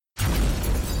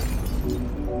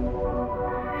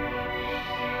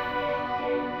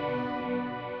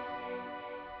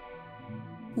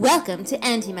Welcome to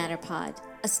Antimatter Pod,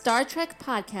 a Star Trek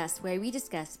podcast where we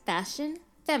discuss fashion,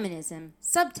 feminism,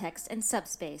 subtext, and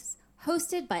subspace,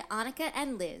 hosted by Annika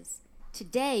and Liz.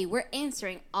 Today, we're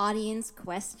answering audience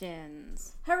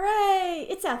questions. Hooray!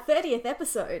 It's our 30th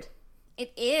episode.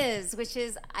 It is, which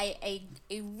is a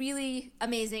really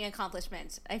amazing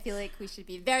accomplishment. I feel like we should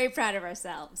be very proud of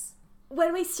ourselves.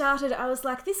 When we started, I was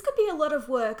like, this could be a lot of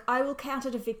work. I will count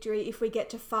it a victory if we get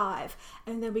to 5.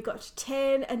 And then we got to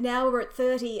 10, and now we're at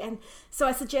 30. And so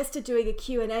I suggested doing a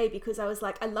Q&A because I was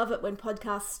like, I love it when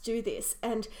podcasts do this.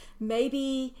 And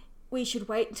maybe we should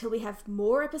wait until we have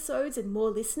more episodes and more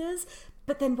listeners.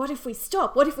 But then what if we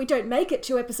stop? What if we don't make it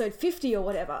to episode 50 or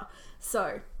whatever?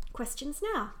 So, questions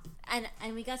now. And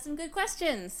we got some good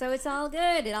questions, so it's all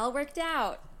good. It all worked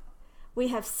out. We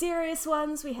have serious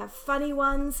ones, we have funny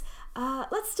ones.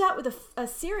 Let's start with a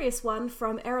serious one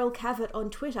from Errol Cavett on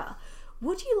Twitter.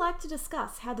 Would you like to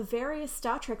discuss how the various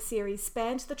Star Trek series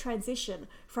spanned the transition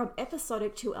from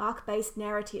episodic to arc-based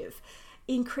narrative?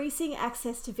 Increasing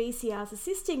access to VCRs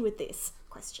assisting with this? ?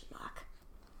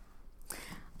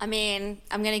 I mean,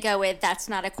 I'm going to go with that's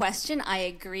not a question. I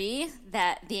agree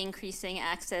that the increasing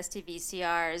access to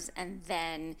VCRs and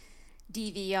then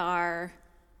DVR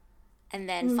and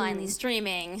then finally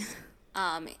streaming,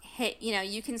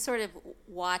 you can sort of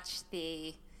watch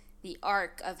the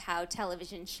arc of how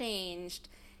television changed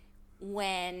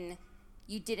when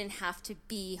you didn't have to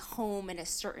be home at a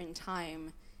certain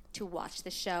time to watch the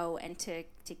show and to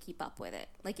keep up with it.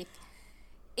 Like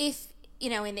if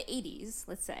in the 80s,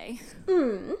 let's say,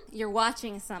 you're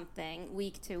watching something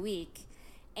week to week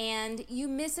and you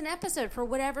miss an episode for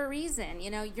whatever reason,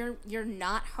 you're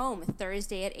not home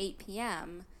Thursday at 8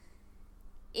 p.m.,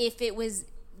 if it was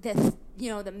the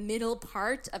middle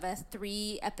part of a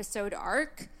 3-episode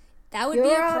arc, that would be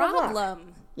a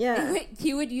problem. Yeah.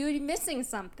 You would be missing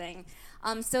something.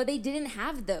 So they didn't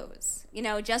have those,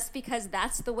 just because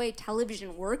that's the way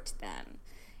television worked then.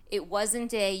 It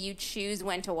wasn't you choose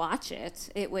when to watch it.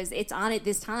 It's on at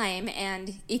this time,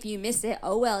 and if you miss it,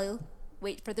 oh well,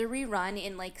 wait for the rerun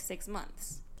in like 6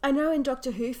 months. I know in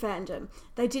Doctor Who fandom,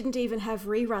 they didn't even have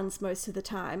reruns most of the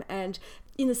time, and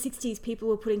in the 60s, people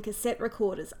were putting cassette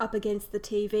recorders up against the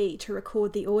TV to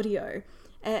record the audio,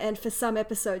 and for some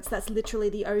episodes, that's literally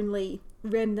the only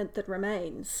remnant that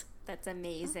remains. That's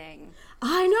amazing.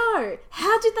 I know!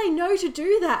 How did they know to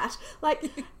do that?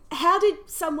 Like, how did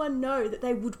someone know that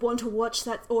they would want to watch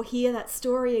that or hear that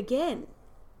story again?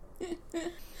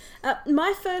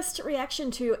 My first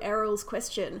reaction to Errol's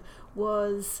question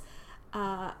was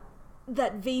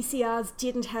that VCRs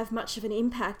didn't have much of an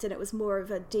impact and it was more of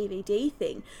a DVD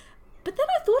thing. But then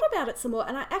I thought about it some more,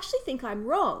 and I actually think I'm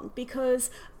wrong, because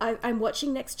I'm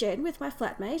watching Next Gen with my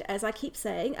flatmate, as I keep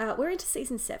saying. We're into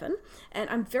season 7, and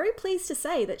I'm very pleased to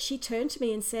say that she turned to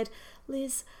me and said,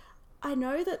 Liz, I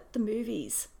know that the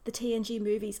TNG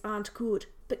movies aren't good,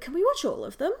 but can we watch all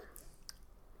of them?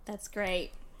 That's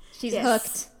great. She's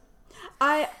hooked.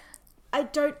 I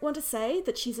don't want to say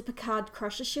that she's a Picard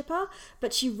crusher shipper,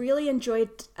 but she really enjoyed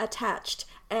Attached,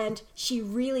 and she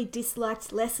really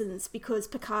disliked Lessons because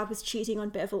Picard was cheating on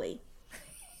Beverly.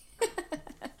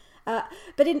 But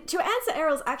to answer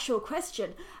Errol's actual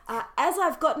question, as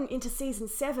I've gotten into season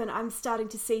 7, I'm starting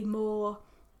to see more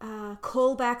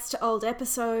callbacks to old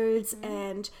episodes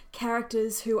and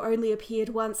characters who only appeared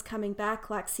once coming back,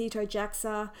 like Sito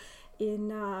Jaxa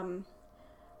in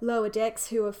Lower Decks,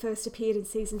 who have first appeared in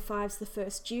season 5's The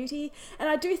First Duty. And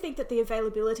I do think that the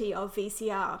availability of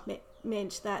VCR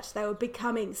meant that they were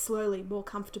becoming slowly more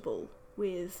comfortable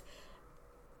with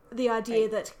the idea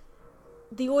that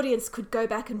the audience could go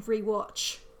back and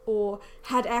rewatch, or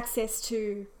had access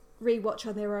to rewatch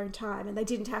on their own time, and they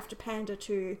didn't have to pander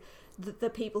to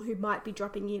the people who might be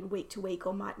dropping in week to week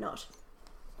or might not.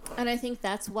 And I think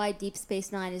that's why Deep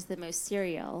Space Nine is the most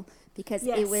serial, because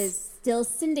it was still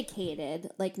syndicated,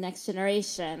 like Next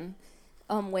Generation,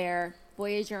 where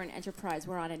Voyager and Enterprise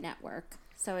were on a network.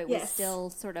 So it was still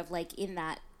sort of like in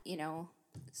that,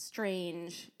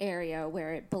 strange area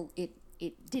where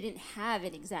it didn't have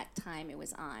an exact time it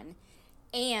was on.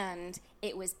 And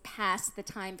it was past the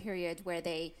time period where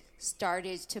they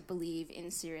started to believe in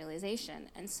serialization.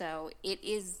 And so it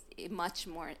is much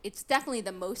more, it's definitely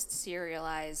the most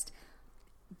serialized,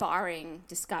 barring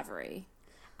Discovery.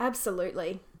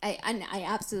 Absolutely. I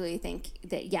absolutely think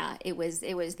that, it was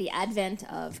the advent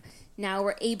of, now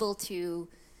we're able to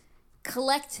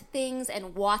collect things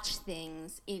and watch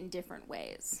things in different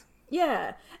ways.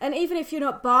 Yeah, and even if you're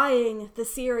not buying the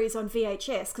series on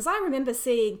VHS, because I remember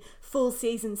seeing full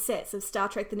season sets of Star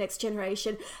Trek The Next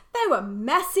Generation, they were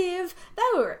massive,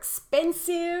 they were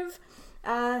expensive,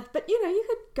 but you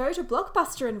could go to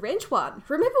Blockbuster and rent one.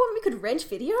 Remember when we could rent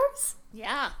videos?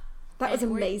 Yeah. That was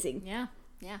amazing. Yeah.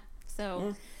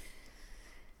 So,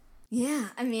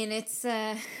 yeah, I mean, it's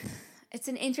an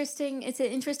interesting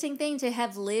thing to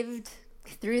have lived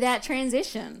through that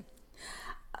transition.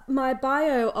 My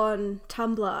bio on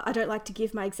Tumblr, I don't like to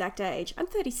give my exact age. I'm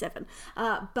 37,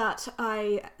 but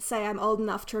I say I'm old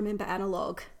enough to remember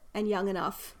analog and young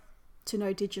enough to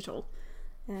know digital.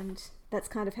 And that's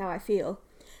kind of how I feel.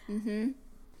 Mm-hmm.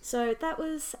 So that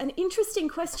was an interesting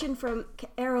question from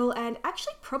Errol, and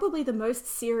actually probably the most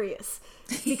serious,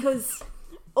 because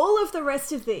all of the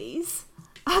rest of these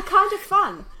are kind of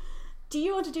fun. Do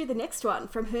you want to do the next one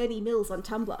from Hernie Mills on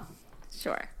Tumblr?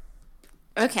 Sure.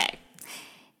 Okay.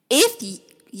 If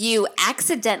you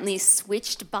accidentally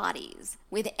switched bodies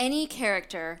with any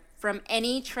character from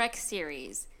any Trek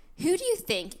series, who do you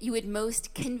think you would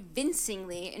most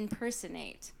convincingly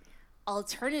impersonate?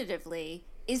 Alternatively,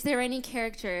 is there any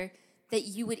character that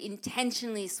you would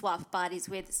intentionally swap bodies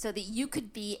with so that you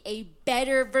could be a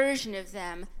better version of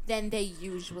them than they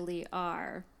usually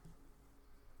are?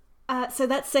 So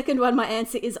that second one, my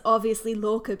answer is obviously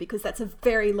Lorca, because that's a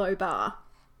very low bar.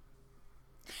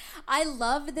 I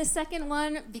love the second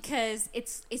one because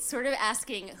it's sort of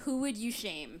asking, who would you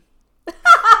shame? And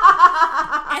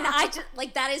I just,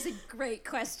 like, that is a great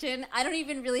question. I don't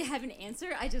even really have an answer.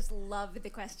 I just love the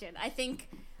question. I think,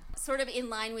 sort of in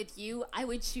line with you, I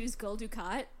would choose Gul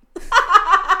Dukat.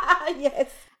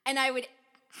 Yes. And I would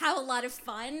have a lot of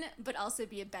fun, but also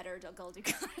be a better Gul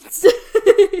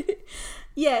Dukat.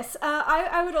 Yes,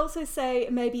 I would also say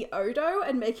maybe Odo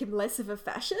and make him less of a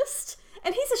fascist.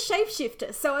 And he's a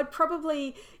shapeshifter, so I'd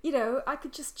probably, I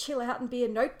could just chill out and be a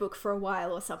notebook for a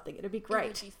while or something. It'd be great. It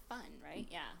would be fun, right?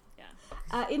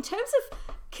 Yeah. In terms of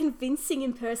convincing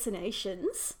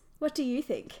impersonations, what do you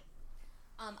think?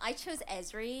 I chose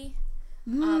Ezri.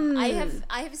 I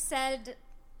have said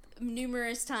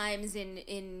numerous times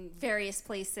in various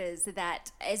places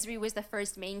that Ezri was the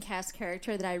first main cast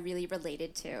character that I really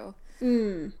related to.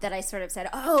 That I sort of said,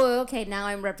 oh, okay, now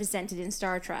I'm represented in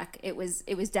Star Trek. It was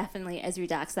definitely Ezri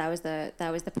Dax. That was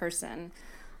the person.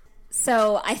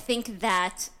 So I think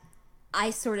that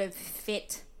I sort of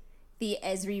fit the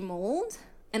Ezri mold,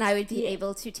 and I would be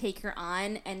able to take her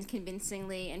on and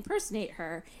convincingly impersonate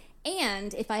her.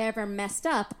 And if I ever messed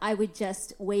up, I would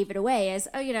just wave it away as,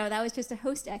 that was just a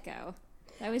host echo.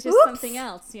 That was just something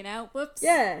else, Whoops.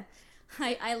 Yeah.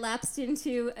 I lapsed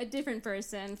into a different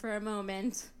person for a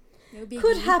moment. No biggie.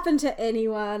 Could happen to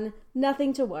anyone.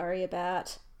 Nothing to worry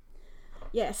about.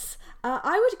 Yes.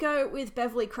 I would go with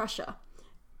Beverly Crusher,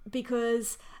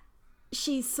 because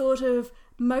she's sort of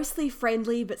mostly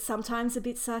friendly, but sometimes a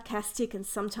bit sarcastic and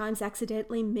sometimes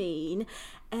accidentally mean.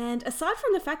 And aside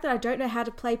from the fact that I don't know how to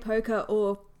play poker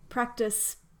or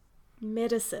practice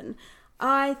medicine,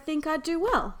 I think I'd do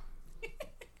well.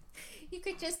 You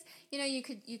could just,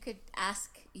 you could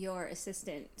ask your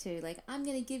assistant to, like, I'm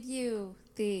going to give you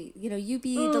the, you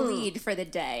be the lead for the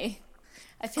day.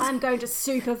 I'm going to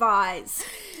supervise.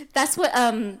 That's what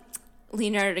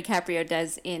Leonardo DiCaprio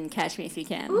does in Catch Me If You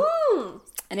Can.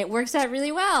 And it works out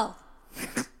really well.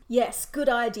 Yes, good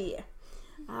idea.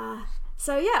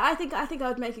 So yeah, I think I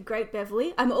would make a great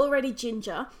Beverly. I'm already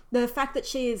Ginger. The fact that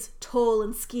she is tall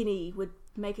and skinny would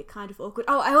make it kind of awkward.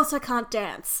 Oh, I also can't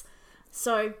dance.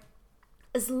 So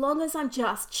as long as I'm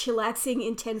just chillaxing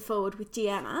in 10 Forward with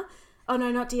Deanna. Oh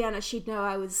no, not Deanna. She'd know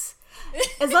I was...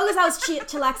 As long as I was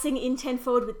chillaxing in 10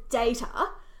 Forward with Data,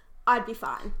 I'd be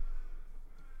fine.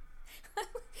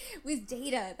 With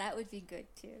Data, that would be good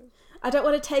too. I don't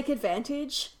want to take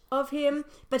advantage of him,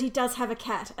 but he does have a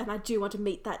cat, and I do want to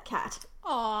meet that cat.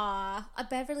 Aww.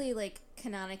 Beverly,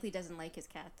 canonically doesn't like his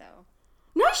cat, though.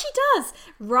 No, she does.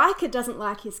 Riker doesn't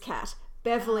like his cat.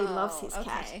 Beverly loves his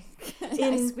cat.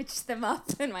 I switched them up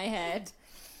in my head.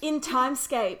 In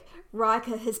Timescape,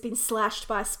 Riker has been slashed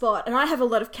by Spot, and I have a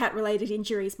lot of cat-related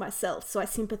injuries myself, so I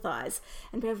sympathise.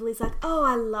 And Beverly's like, oh,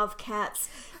 I love cats.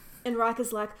 And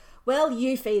Riker's like, well,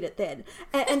 you feed it then.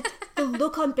 And the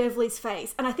look on Beverly's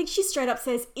face, and I think she straight up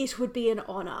says, it would be an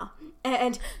honour.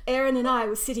 And Erin and I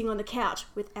were sitting on the couch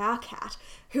with our cat,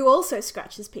 who also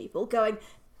scratches people, going,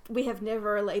 we have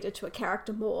never related to a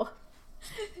character more.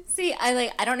 See,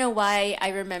 I don't know why I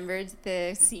remembered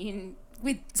the scene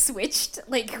with switched,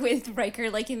 with Riker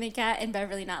liking the cat and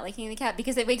Beverly not liking the cat,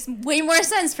 because it makes way more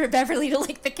sense for Beverly to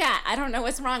like the cat. I don't know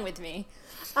what's wrong with me.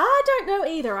 I don't know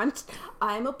either.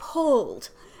 I'm appalled.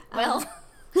 Well,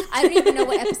 I don't even know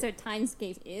what episode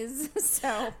Timescape is,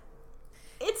 so...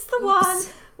 It's the one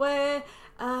where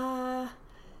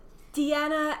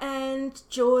Deanna and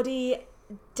Geordie,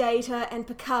 Data and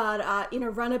Picard are in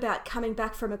a runabout coming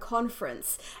back from a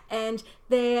conference, and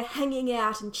they're hanging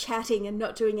out and chatting and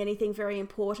not doing anything very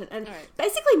important, and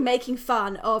basically making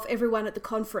fun of everyone at the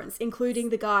conference, including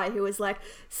the guy who was like,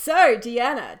 "So,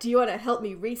 Deanna, do you want to help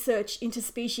me research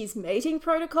interspecies mating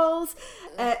protocols?"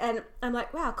 And I'm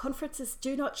like, wow, conferences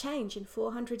do not change in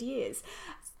 400 years.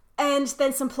 And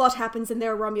then some plot happens and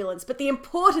they're Romulans, but the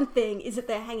important thing is that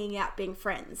they're hanging out being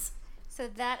friends. So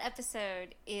that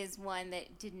episode is one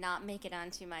that did not make it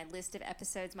onto my list of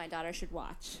episodes my daughter should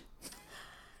watch.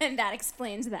 And that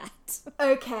explains that.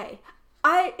 Okay.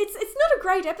 It's not a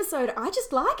great episode. I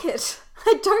just like it.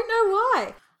 I don't know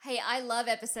why. Hey, I love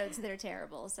episodes that are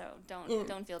terrible, so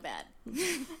don't feel bad.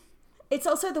 It's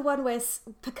also the one where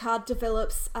Picard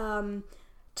develops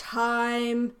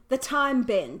the time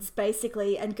bends,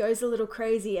 basically, and goes a little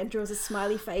crazy and draws a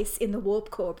smiley face in the warp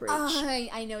core bridge. Oh,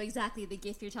 I know exactly the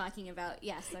gif you're talking about.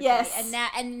 Yes. Okay. Yes.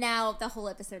 And now the whole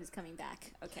episode is coming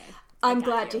back. Okay. I'm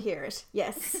glad to hear it.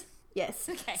 Yes. Yes.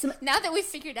 Okay. So, now that we've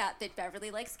figured out that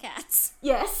Beverly likes cats.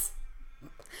 Yes.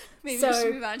 Maybe we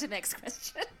should move on to the next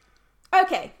question.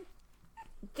 Okay.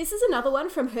 This is another one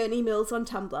from Herney Mills on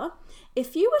Tumblr.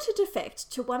 If you were to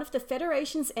defect to one of the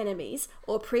Federation's enemies,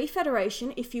 or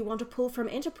pre-Federation if you want to pull from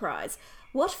Enterprise,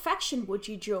 what faction would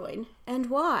you join, and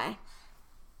why?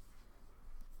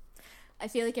 I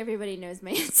feel like everybody knows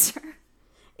my answer.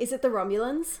 Is it the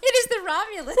Romulans? It is the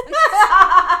Romulans.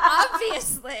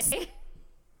 Obviously.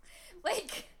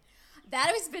 Like, that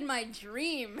has been my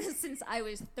dream since I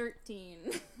was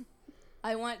 13.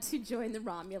 I want to join the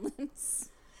Romulans.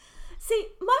 See,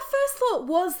 my first thought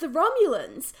was the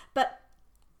Romulans, but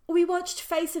we watched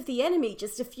Face of the Enemy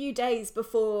just a few days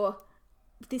before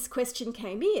this question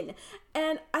came in,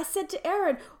 and I said to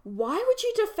Erin, why would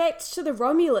you defect to the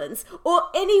Romulans or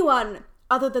anyone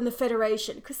other than the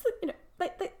Federation? Because the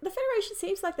Federation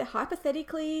seems like they're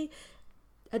hypothetically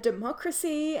a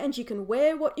democracy, and you can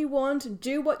wear what you want and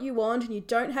do what you want, and you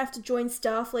don't have to join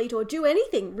Starfleet or do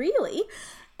anything, really.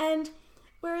 And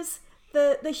whereas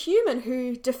the human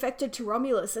who defected to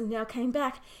Romulus and now came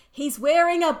back, he's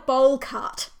wearing a bowl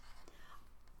cut.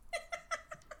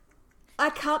 I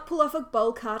can't pull off a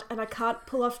bowl cut, and I can't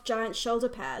pull off giant shoulder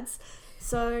pads.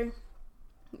 So,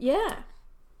 yeah.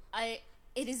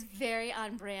 It is very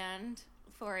on brand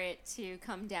for it to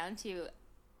come down to,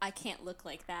 I can't look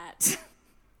like that.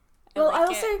 Well,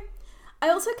 I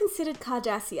also considered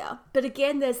Cardassia, but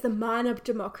again, there's the minor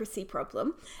democracy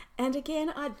problem, and again,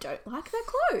 I don't like their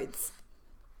clothes.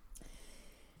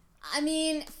 I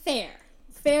mean, fair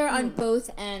on both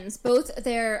ends. Both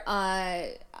their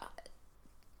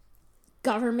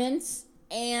governments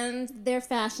and their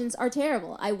fashions are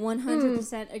terrible. I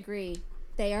 100% agree.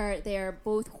 They are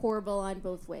both horrible on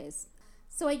both ways.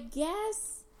 So I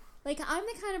guess, like, I'm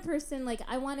the kind of person, like,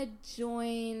 I want to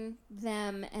join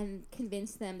them and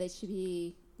convince them they should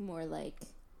be more like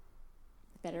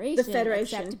the Federation,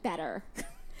 except better.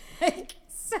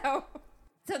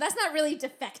 So that's not really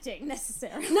defecting,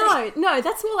 necessarily. No,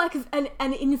 that's more like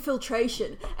an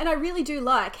infiltration. And I really do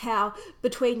like how,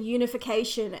 between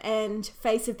Unification and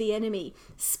Face of the Enemy,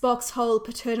 Spock's whole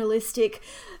paternalistic,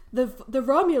 the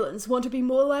Romulans want to be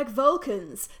more like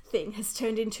Vulcans thing has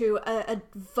turned into a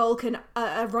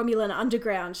Romulan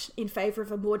underground in favour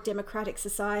of a more democratic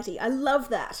society. I love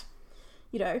that.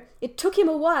 You know, it took him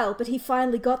a while, but he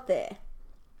finally got there.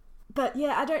 But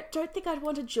yeah, I don't think I'd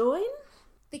want to join.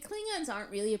 The Klingons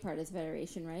aren't really a part of the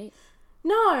Federation, right?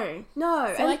 No.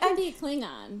 So I can be a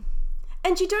Klingon.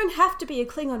 And you don't have to be a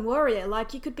Klingon warrior.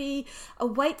 Like, you could be a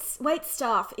wait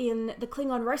staff in the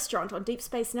Klingon restaurant on Deep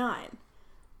Space Nine.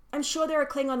 I'm sure there are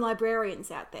Klingon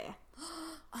librarians out there.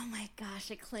 Oh my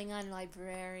gosh, a Klingon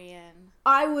librarian.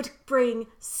 I would bring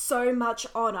so much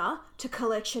honor to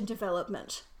collection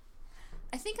development.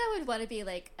 I think I would want to be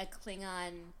like a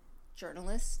Klingon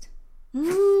journalist.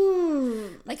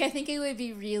 Like, I think it would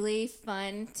be really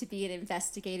fun to be an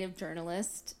investigative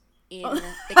journalist in the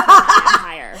Klingon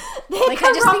Empire. Like,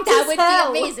 I just think that would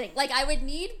be amazing. Like, I would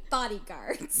need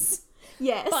bodyguards.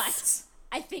 Yes.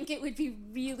 But I think it would be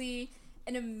really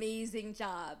an amazing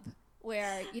job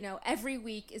where, you know, every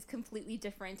week is completely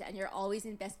different and you're always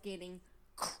investigating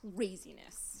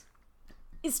craziness.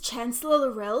 Is Chancellor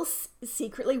L'Rell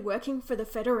secretly working for the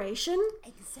Federation?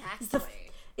 Exactly.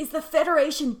 Is the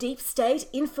Federation deep state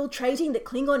infiltrating the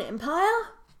Klingon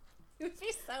Empire? It would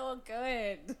be so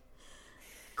good.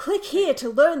 Click here to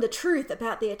learn the truth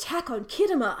about the attack on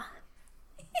Khitomer.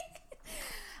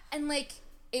 And, like,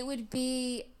 it would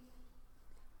be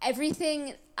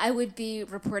everything I would be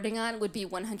reporting on would be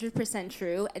 100%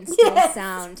 true and still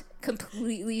sound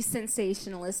completely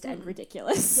sensationalist and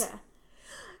ridiculous. Yeah.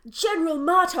 General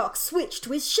Martok switched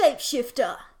with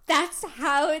shapeshifter. That's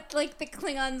how it, like, the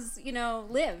Klingons,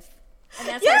 live. And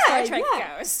that's how Star Trek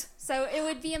goes. So it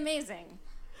would be amazing.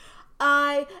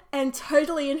 I am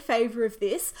totally in favor of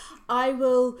this. I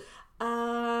will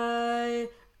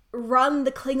run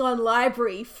the Klingon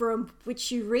library from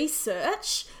which you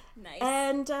research. Nice.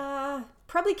 And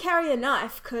probably carry a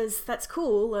knife, because that's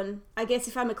cool. And I guess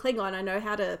if I'm a Klingon, I know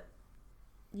how to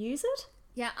use it.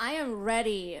 Yeah, I am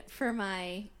ready for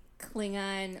my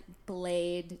Klingon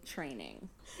blade training.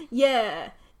 Yeah,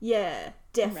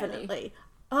 definitely.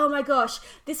 Oh my gosh,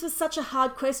 this was such a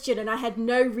hard question and I had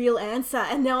no real answer.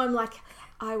 And now I'm like,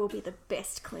 I will be the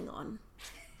best Klingon.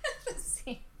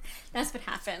 See, that's what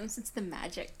happens. It's the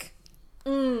magic.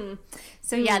 So Mm.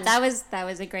 yeah, that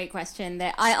was a great question.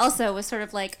 That I also was sort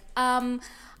of like, I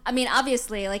mean,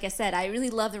 obviously, like I said, I really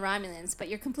love the Romulans, but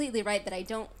you're completely right that I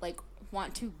don't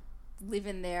want to live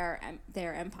in their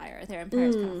empire. Their empire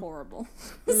is kind of horrible.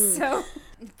 So,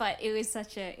 but it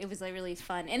was really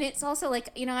fun, and it's also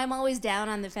I'm always down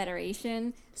on the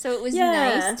Federation, so it was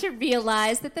nice to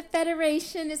realize that the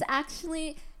Federation is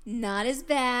actually not as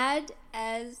bad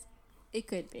as it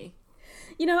could be.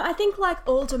 I think like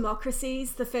all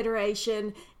democracies, the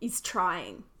Federation is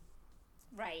trying.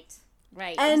 Right,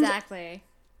 And exactly.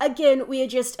 Again, we are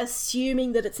just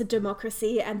assuming that it's a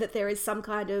democracy and that there is some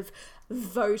kind of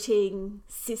voting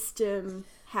system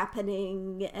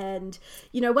happening. And,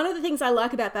 one of the things I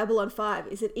like about Babylon 5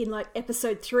 is that in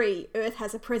episode 3, Earth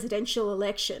has a presidential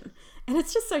election. And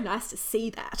it's just so nice to see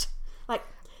that.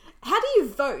 How do you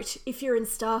vote if you're in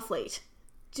Starfleet?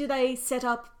 Do they set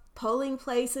up polling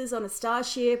places on a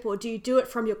starship, or do you do it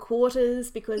from your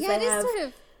quarters because they have... It is sort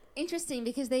of interesting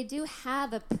because they do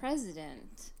have a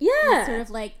president. Yeah. It's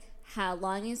sort of how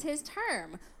long is his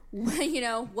term?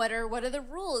 What are the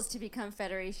rules to become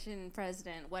Federation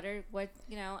president?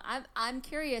 I'm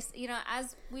curious,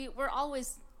 as we're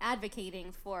always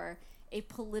advocating for a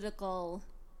political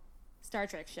Star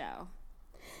Trek show.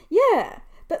 Yeah,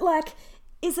 but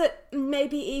is it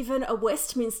maybe even a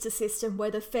Westminster system where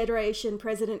the Federation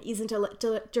president isn't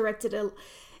elected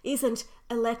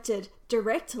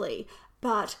directly,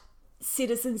 but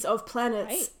citizens of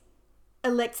planets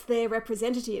elect their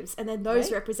representatives, and then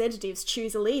those representatives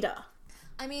choose a leader?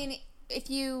 I mean, if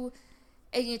you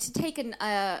to take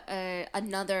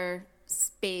another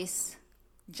space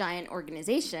giant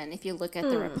organization, if you look at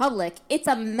the Republic, it's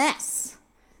a mess.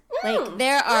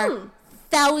 There are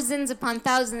thousands upon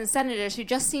thousands of senators who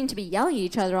just seem to be yelling at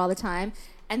each other all the time,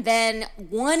 and then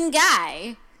one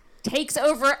guy takes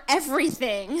over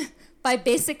everything by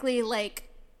basically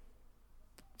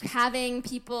having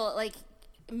people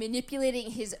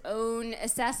manipulating his own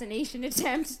assassination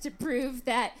attempt to prove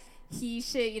that he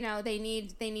should, they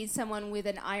need someone with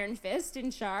an iron fist in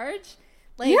charge.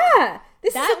 This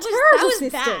is a terrible system.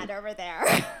 Bad over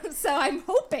there. So I'm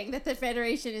hoping that the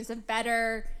Federation is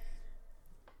better,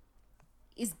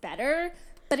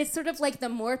 but it's sort of the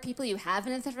more people you have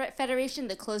in the Federation,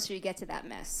 the closer you get to that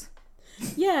mess.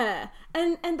 Yeah,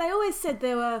 and they always said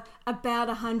there were about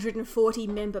 140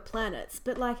 member planets,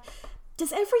 but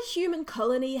does every human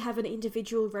colony have an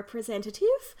individual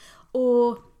representative?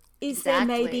 Or is there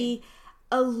maybe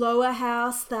a lower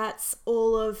house that's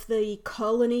all of the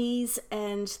colonies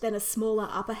and then a smaller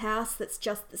upper house that's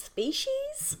just the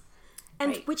species?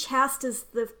 And which house does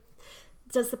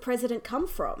the president come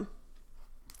from?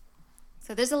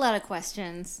 So there's a lot of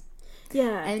questions.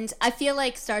 Yeah. And I feel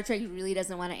like Star Trek really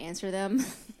doesn't want to answer them.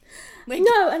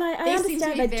 No, and I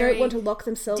understand they don't want to lock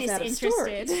themselves out of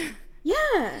stories.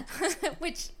 Yeah.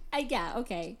 Which,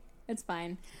 okay, that's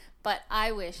fine. But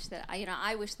I wish that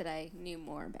I knew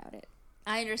more about it.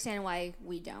 I understand why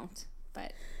we don't,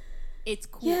 but it's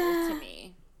cool to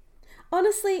me.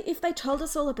 Honestly, if they told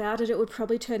us all about it, it would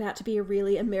probably turn out to be a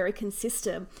really American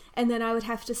system, and then I would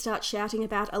have to start shouting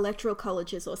about electoral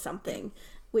colleges or something,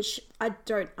 which I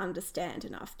don't understand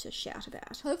enough to shout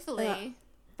about. Hopefully,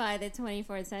 by the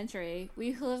 24th century,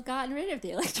 we will have gotten rid of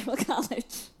the electoral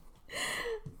college.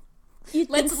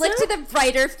 Let's look to the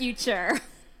brighter future.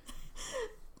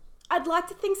 I'd like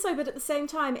to think so, but at the same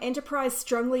time, Enterprise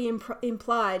strongly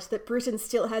implied that Britain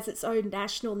still has its own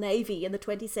national navy in the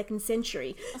 22nd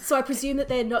century. So I presume that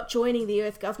they're not joining the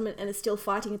Earth government and are still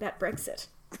fighting about Brexit.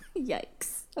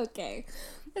 Yikes. Okay.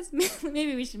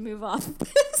 Maybe we should move off of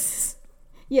this.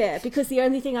 Yeah, because the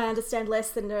only thing I understand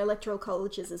less than their electoral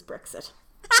colleges is Brexit.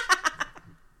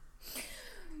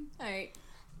 All right.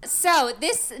 So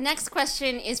this next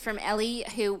question is from Ellie,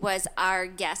 who was our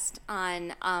guest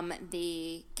on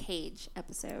the Cage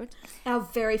episode. Our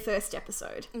very first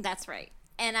episode. That's right.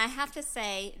 And I have to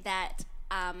say that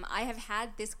I have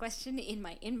had this question in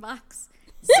my inbox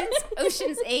since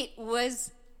Ocean's 8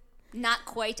 was not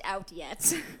quite out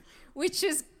yet, which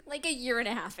is like a year and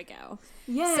a half ago.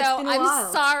 Yeah, so it's been a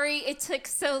while. sorry it took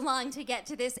so long to get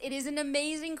to this. It is an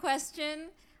amazing question.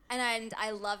 And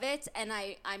I love it, and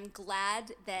I'm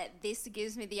glad that this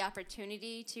gives me the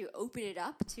opportunity to open it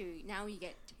up to now you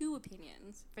get two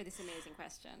opinions for this amazing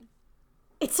question.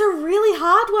 It's a really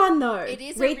hard one, though. It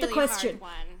is Read a really the question.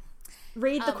 hard one.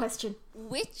 Read the question.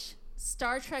 Which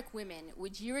Star Trek women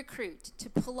would you recruit to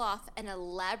pull off an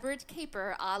elaborate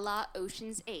caper a la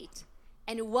Ocean's 8?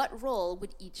 And what role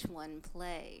would each one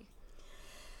play?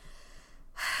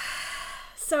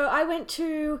 So I went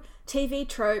to TV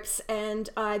Tropes and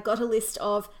I got a list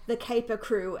of the caper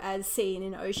crew as seen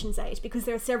in Ocean's 8 because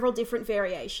there are several different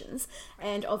variations,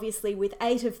 and obviously with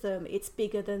 8 of them it's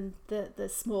bigger than the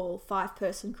small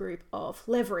 5-person group of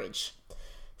Leverage.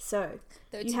 So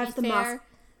Though, you to have be the fair,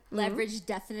 Leverage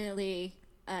definitely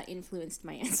influenced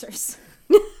my answers.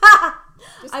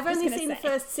 I've only seen the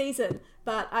first season,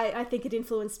 but I think it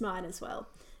influenced mine as well.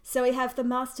 So we have the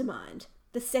mastermind,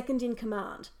 the second in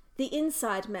command, the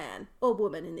inside man, or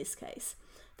woman in this case,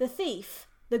 the thief,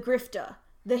 the grifter,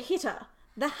 the hitter,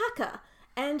 the hacker,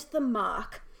 and the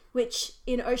mark, which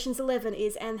in Ocean's 11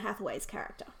 is Anne Hathaway's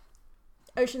character.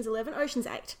 Ocean's 11, Ocean's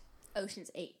 8.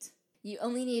 Ocean's 8. You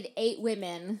only need 8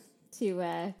 women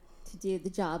to do the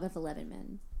job of 11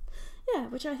 men. Yeah,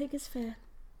 which I think is fair.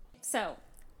 So,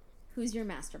 who's your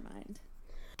mastermind?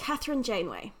 Catherine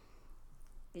Janeway.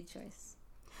 Good choice.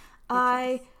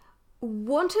 I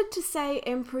wanted to say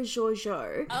Emperor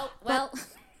Giorgio. Oh, well,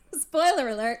 spoiler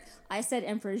alert, I said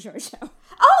Emperor Giorgio.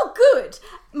 Oh, good!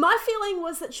 My feeling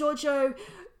was that Giorgio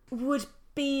would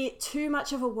be too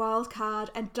much of a wild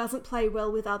card and doesn't play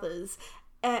well with others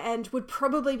and would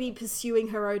probably be pursuing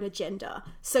her own agenda.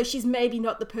 So she's maybe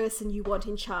not the person you want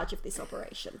in charge of this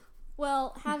operation.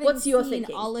 Well, having What's your seen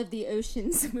thinking? all of the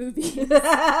Oceans movies,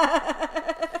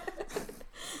 That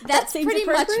that's seems pretty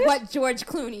much appropriate. what George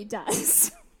Clooney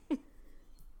does.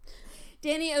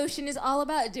 Danny Ocean is all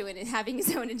about doing it, having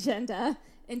his own agenda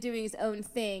and doing his own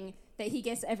thing that he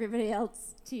gets everybody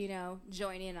else to,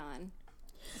 join in on.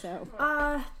 So,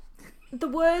 The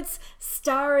words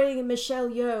starring Michelle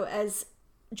Yeoh as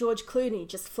George Clooney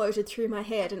just floated through my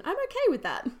head, and I'm okay with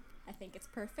that. I think it's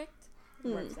perfect. It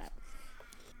works out.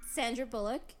 Sandra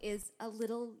Bullock is a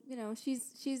little,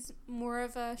 she's more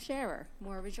of a sharer,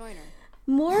 more of a joiner.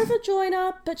 More of a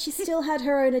joiner, but she still had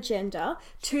her own agenda,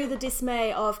 to the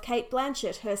dismay of Kate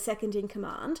Blanchett, her second in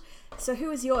command. So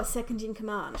who is your second in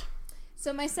command?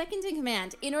 So my second in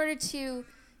command, in order to,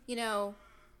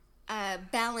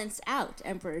 balance out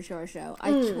Emperor Giorgio,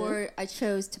 I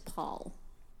chose T'Pol.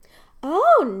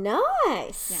 Oh,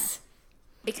 nice. Yeah.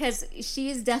 Because she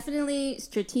is definitely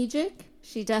strategic.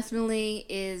 She definitely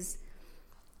is,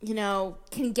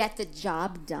 can get the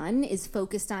job done, is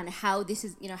focused on how this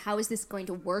is, how is this going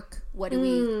to work? What do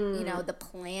we, the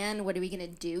plan, what are we going to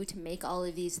do to make all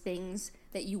of these things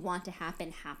that you want to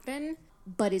happen,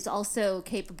 but is also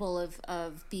capable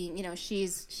of being,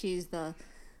 she's the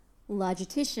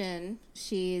logician,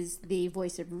 she's the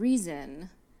voice of reason.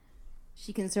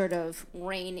 She can sort of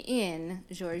rein in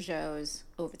Giorgio's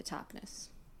over-the-topness.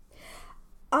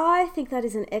 I think that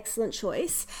is an excellent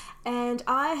choice, and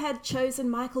I had chosen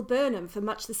Michael Burnham for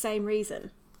much the same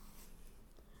reason.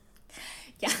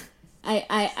 Yeah,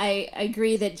 I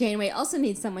agree that Janeway also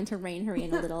needs someone to rein her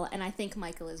in a little, and I think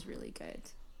Michael is really good.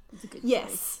 It's a good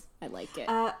choice. I like it.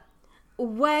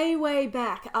 Way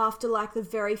back after the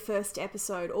very first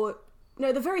episode,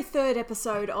 the very third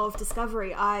episode of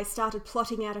Discovery, I started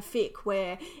plotting out a fic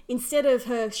where instead of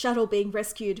her shuttle being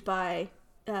rescued by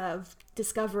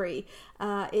Discovery,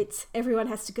 it's everyone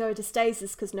has to go to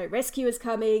stasis because no rescue is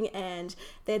coming, and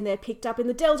then they're picked up in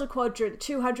the Delta Quadrant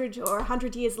 200 or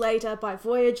 100 years later by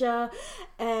Voyager,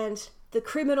 and the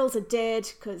criminals are dead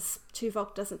because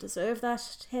Tuvok doesn't deserve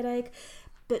that headache.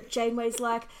 But Janeway's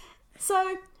like,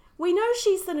 so we know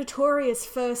she's the notorious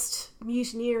first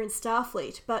mutineer in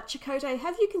Starfleet, but Chakotay,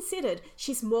 have you considered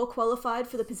she's more qualified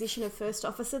for the position of first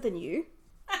officer than you?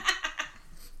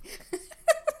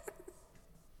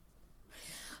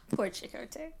 Poor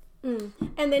Chakotay.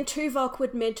 And then Tuvok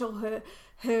would mentor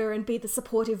her and be the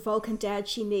supportive Vulcan dad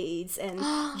she needs, and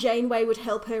Janeway would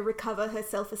help her recover her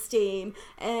self-esteem,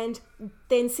 and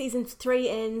then season 3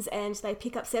 ends and they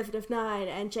pick up 7 of 9,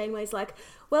 and Janeway's like,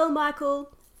 well,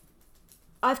 Michael,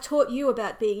 I've taught you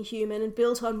about being human and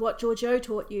built on what Giorgio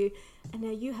taught you. and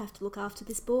now you have to look after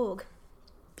this Borg.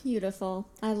 Beautiful.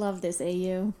 I love this,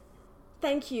 AU.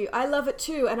 Thank you. I love it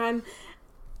too, and I'm...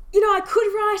 I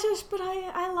could write it, but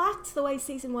I liked the way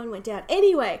season 1 went down.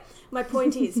 Anyway, my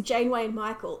point is, Janeway and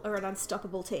Michael are an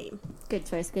unstoppable team. Good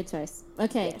choice, good choice.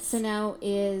 Okay, Yes. So now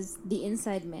is the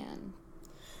inside man.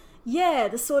 Yeah,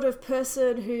 the sort of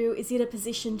person who is in a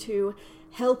position to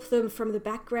help them from the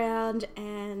background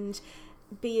and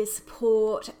be a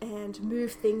support and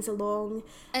move things along.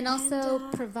 And also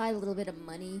provide a little bit of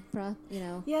money,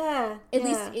 Yeah. At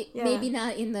least, maybe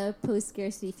not in the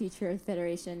post-scarcity future of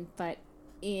Federation, but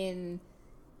in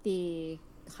the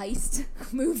heist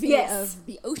movie of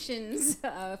the Oceans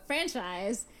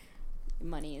franchise,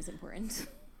 money is important.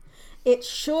 It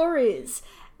sure is.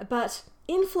 But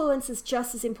influence is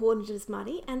just as important as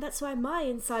money, and that's why my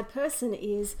inside person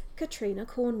is Katrina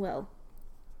Cornwell.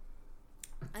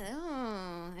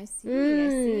 Oh, I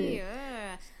see.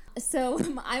 So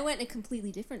I went a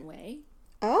completely different way.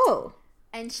 Oh.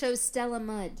 And chose Stella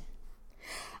Mudd.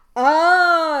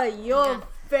 Oh, you're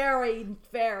very,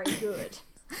 very good.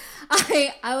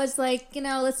 I was like,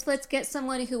 let's get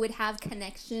someone who would have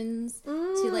connections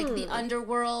to like the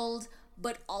underworld,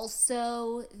 but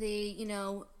also the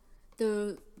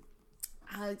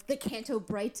Canto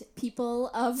Bright people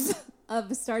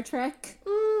of Star Trek.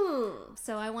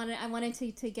 So I wanted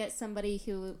to get somebody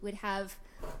who would have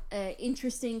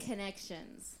interesting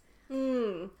connections.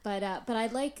 But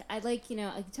I'd like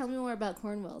tell me more about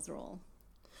Cornwell's role.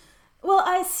 Well,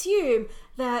 I assume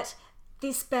that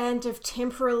this band of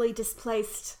temporarily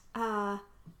displaced,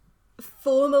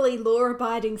 formerly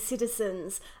law-abiding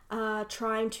citizens are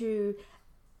trying to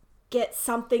get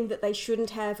something that they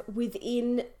shouldn't have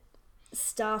within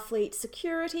Starfleet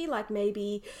security, like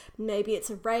maybe it's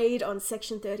a raid on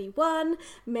Section 31,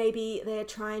 maybe they're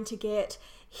trying to get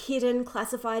hidden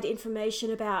classified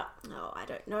information about, I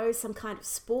don't know, some kind of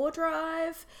spore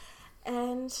drive,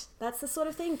 and that's the sort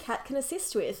of thing Kat can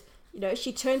assist with.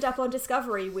 She turned up on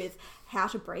Discovery with how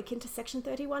to break into Section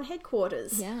 31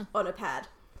 headquarters on a pad.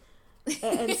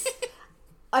 And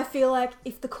I feel like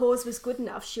if the cause was good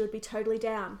enough, she would be totally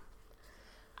down.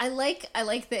 I like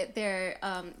that they're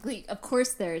of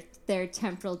course they're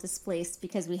temporal displaced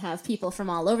because we have people from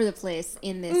all over the place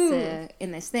in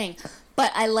this thing.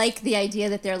 But I like the idea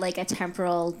that they're like a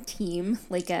temporal team,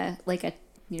 like a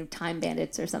time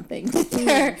bandits or something.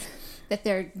 That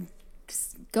they're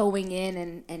going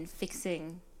in and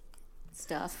fixing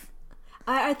stuff.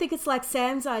 I think it's like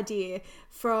Sam's idea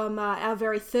from our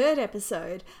very third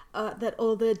episode, that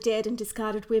all the dead and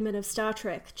discarded women of Star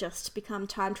Trek just become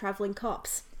time-traveling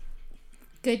cops.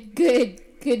 Good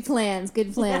plans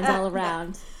all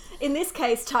around. In this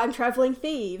case, time-traveling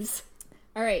thieves.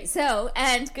 All right, so,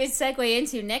 and good segue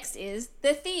into next is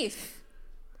the thief.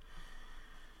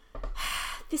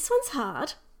 This one's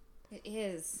hard. It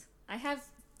is. I have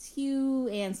 2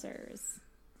 answers.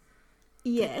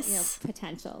 Yes.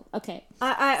 Potential. Okay.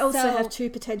 I also have 2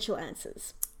 potential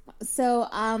answers. So,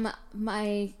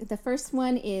 the first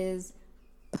one is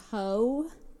Poe,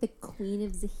 the Queen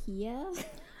of Zahia.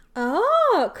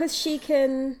 Oh, because she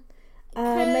can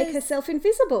make herself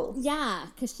invisible. Yeah,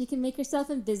 because she can make herself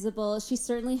invisible. She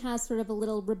certainly has sort of a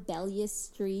little rebellious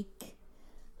streak.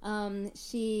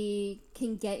 She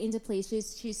can get into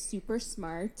places. She's super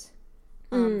smart,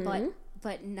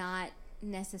 but not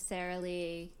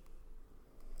necessarily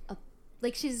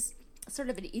she's sort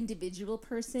of an individual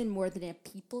person more than a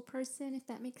people person, if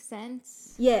that makes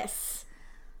sense. Yes.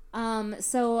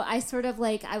 So I sort of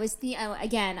I was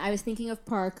thinking of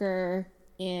Parker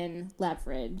in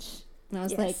Leverage, and I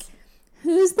was like,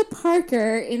 who's the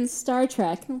Parker in Star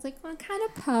Trek? And I was like, well, kind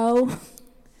of Poe.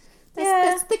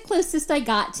 That's the closest I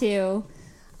got to.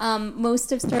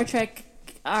 Most of Star Trek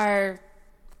are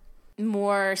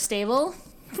more stable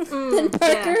than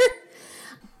Parker. Yeah.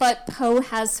 But Poe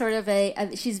has sort of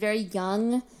she's very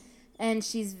young and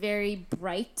she's very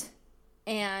bright,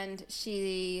 and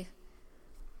she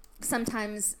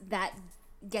sometimes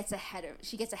gets ahead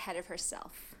of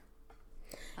herself.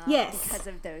 Yes. Because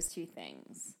of those 2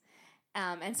 things.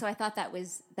 And so I thought that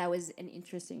was an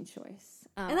interesting choice.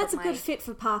 And that's a good fit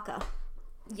for Parker.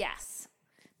 Yes.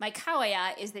 My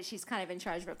caveat is that she's kind of in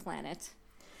charge of a planet.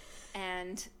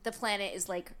 And the planet is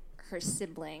like her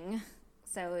sibling.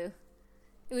 So it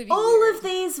would be all weird. of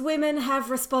these women have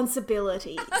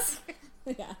responsibilities.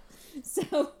 Yeah.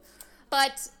 So,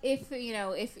 but if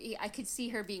I could see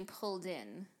her being pulled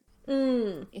in.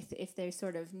 If they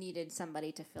sort of needed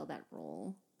somebody to fill that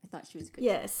role. I thought she was good.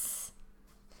 Yes.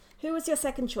 Who was your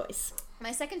second choice?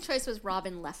 My second choice was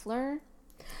Robin Leffler.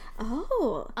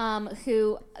 Oh.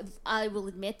 Who I will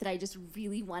admit that I just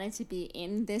really wanted to be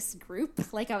in this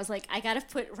group. Like, I was like, I gotta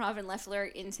put Robin Leffler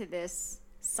into this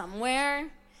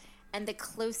somewhere. And the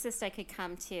closest I could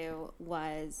come to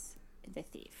was the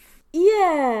thief.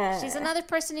 Yeah. She's another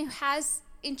person who has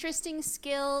interesting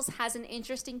skills, has an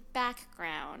interesting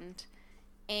background,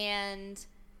 and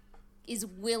is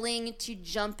willing to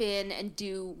jump in and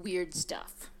do weird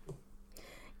stuff.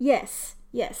 Yes.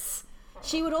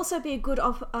 She would also be a good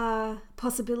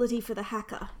possibility for the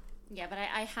hacker. Yeah, but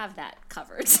I have that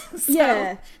covered.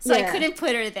 Yeah. I couldn't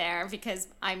put her there because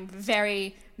I'm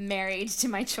very married to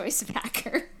my choice of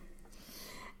hacker.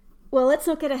 Well, let's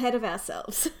not get ahead of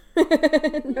ourselves.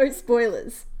 No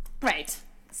spoilers. Right.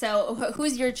 So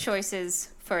who's your choices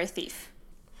for a thief?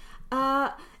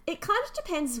 It kind of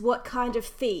depends what kind of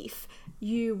thief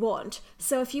you want.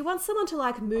 So if you want someone to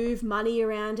like move money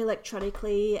around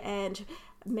electronically and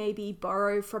maybe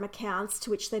borrow from accounts to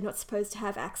which they're not supposed to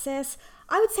have access,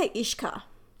 I would say Ishka.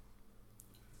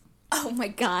 Oh my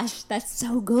gosh, that's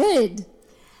so good.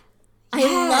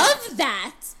 Yeah.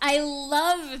 I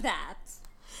love that.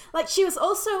 Like, she was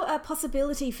also a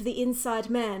possibility for the inside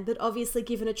man, but obviously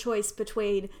given a choice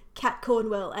between Kat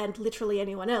Cornwell and literally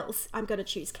anyone else, I'm going to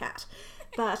choose Kat.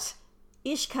 But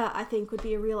Ishka, I think, would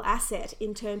be a real asset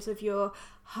in terms of your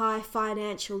high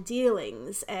financial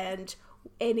dealings and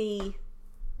any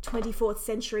 24th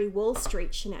century Wall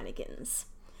Street shenanigans.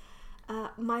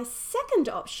 My second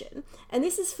option, and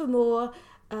this is for more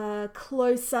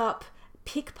close-up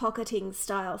pickpocketing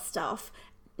style stuff,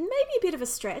 maybe a bit of a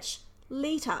stretch,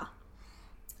 Lita.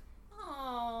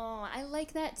 Oh, I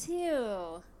like that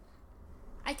too.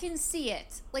 I can see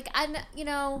it. Like, I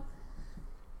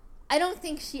don't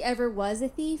think she ever was a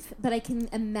thief, but I can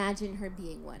imagine her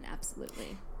being one,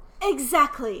 absolutely.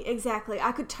 Exactly.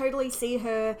 I could totally see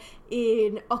her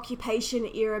in Occupation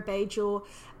era Bajor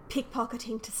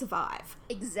pickpocketing to survive.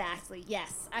 Exactly,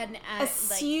 yes.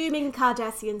 Assuming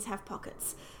Cardassians have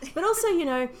pockets. But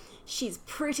also, she's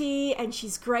pretty and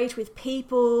she's great with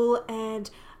people and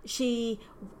she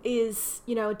is,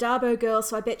 a Darbo girl,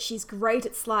 so I bet she's great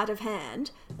at sleight of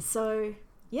hand. So,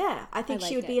 yeah, I think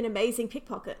she would be an amazing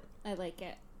pickpocket. I like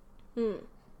it.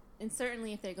 And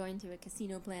certainly if they're going to a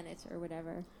casino planet or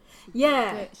whatever.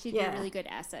 She'd be a really good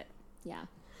asset. Yeah.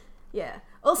 Yeah.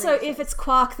 Also, if it's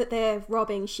Quark that they're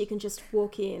robbing, she can just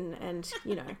walk in and,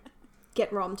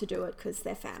 get Rom to do it because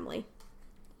they're family.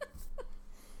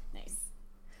 Nice.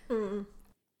 All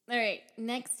right.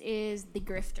 Next is the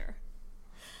Grifter.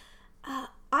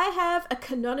 I have a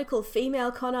canonical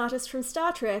female con artist from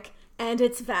Star Trek, and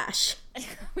it's Vash.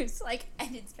 It's like,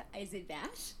 is it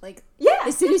Vash? Like, yeah.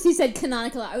 As soon as you said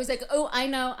canonical, I was like, oh, I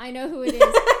know who it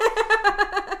is.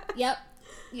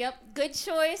 Yep. Good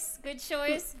choice.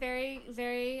 Very,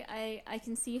 very. I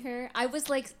can see her. I was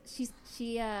like, she's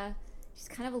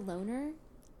kind of a loner.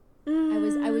 I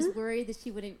was worried that she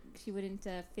wouldn't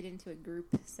fit into a group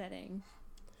setting.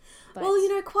 But...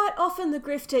 Well, quite often the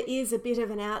Grifter is a bit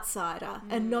of an outsider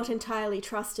and not entirely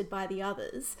trusted by the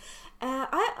others.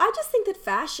 I just think that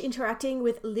Vash interacting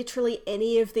with literally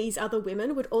any of these other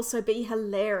women would also be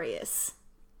hilarious.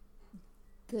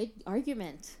 Good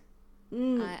argument.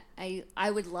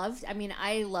 I would love...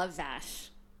 I love Vash.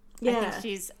 Yeah. I think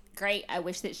she's great. I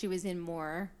wish that she was in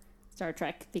more Star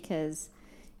Trek because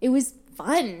it was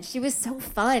fun. She was so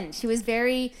fun. She was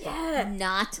very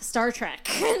not Star Trek.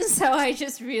 And so I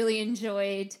just really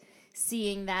enjoyed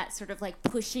seeing that sort of like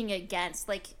pushing against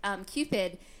like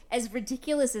Cupid, as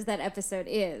ridiculous as that episode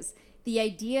is. The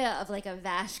idea of like a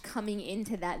Vash coming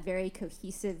into that very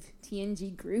cohesive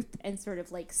TNG group and sort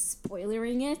of like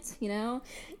spoilering it,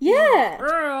 Yeah.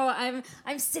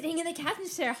 I'm sitting in the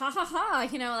captain's chair. Ha ha ha.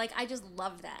 Like I just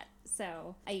love that.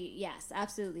 So yes,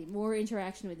 absolutely. More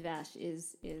interaction with Vash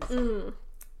is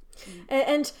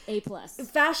and A+.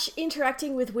 Vash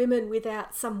interacting with women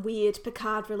without some weird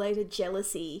Picard-related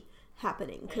jealousy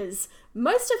happening, because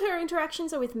most of her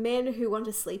interactions are with men who want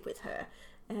to sleep with her,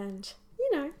 and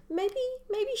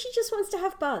maybe she just wants to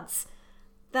have buds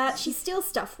that she steals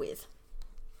stuff with.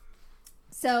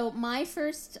 So my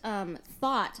first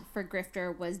thought for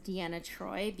Grifter was Deanna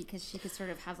Troi, because she could sort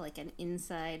of have like an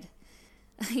inside.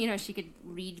 She could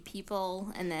read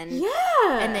people and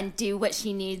then do what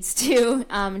she needs to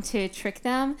trick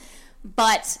them.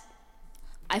 But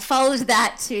I followed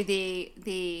that to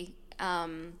the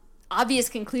obvious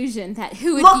conclusion that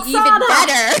who would be even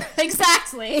better,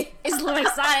 exactly, is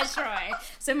Loxana Troi.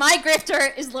 So my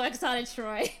Grifter is Loxana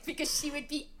Troi because she would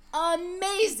be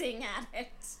amazing at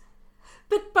it.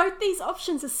 But both these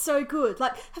options are so good.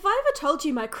 Like, have I ever told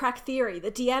you my crack theory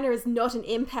that Deanna is not an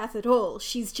empath at all?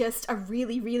 She's just a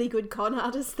really, really good con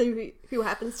artist who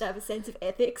happens to have a sense of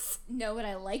ethics. No, but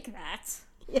I like that.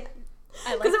 Yeah.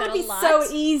 I like Because it that would be a lot. so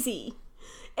easy.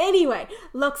 Anyway,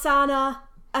 Loxana,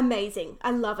 amazing.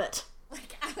 I love it.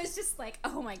 Like, I was just like,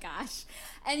 oh my gosh.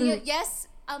 And yes,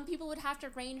 people would have to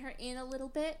rein her in a little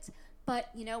bit, but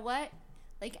you know what?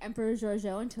 Like, Emperor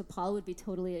Giorgio and Topal would be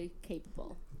totally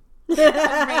capable of reining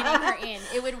her in.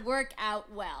 It would work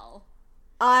out well.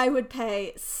 I would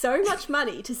pay so much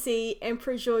money to see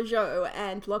Emperor Giorgio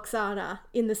and Loxana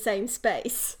in the same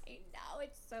space. I know,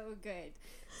 it's so good.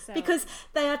 So. Because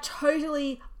they are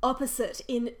totally opposite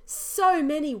in so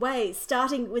many ways,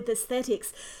 starting with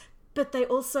aesthetics, but they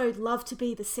also love to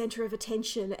be the center of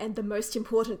attention and the most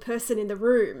important person in the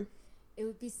room. It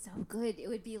would be so good. It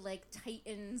would be like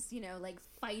Titans, like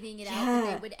fighting it out, and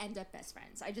they would end up best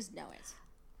friends. I just know it.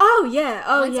 Oh, yeah.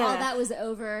 Once all that was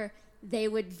over, they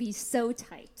would be so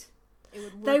tight. It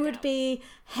would work They would out. be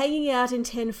hanging out in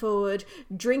 10 forward,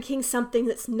 drinking something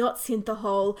that's not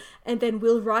synthahol, and then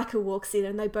Will Riker walks in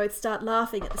and they both start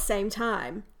laughing at the same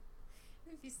time.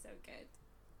 It would be so good.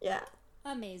 Yeah.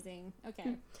 Amazing.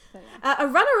 Okay. So, A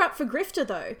runner-up for Grifter,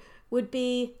 though, would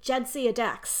be Jadzia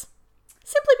Dax.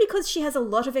 Simply because she has a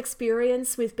lot of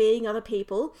experience with being other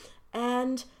people,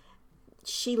 and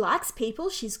she likes people,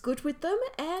 she's good with them,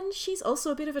 and she's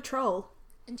also a bit of a troll.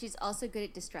 And she's also good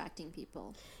at distracting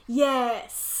people.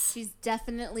 Yes. She's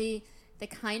definitely the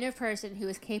kind of person who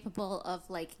is capable of,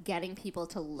 like, getting people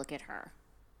to look at her.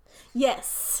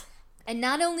 Yes. And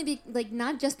not only,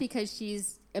 not just because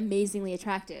she's amazingly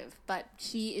attractive, but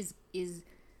she is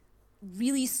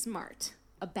really smart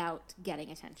about getting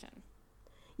attention.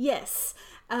 Yes.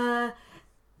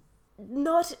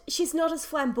 She's not as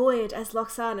flamboyant as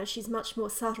Loxana, she's much more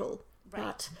subtle. Right.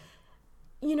 But,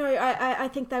 I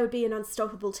think they would be an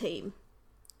unstoppable team.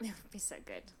 It would be so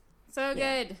good. So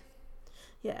good.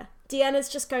 Yeah. Deanna's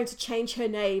just going to change her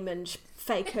name and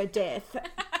fake her death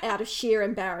out of sheer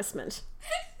embarrassment.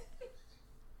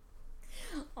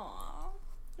 Aw.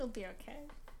 It'll be okay.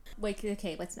 Wait,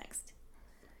 okay, what's next?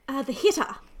 The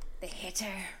hitter. The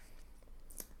hitter.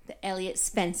 The Elliot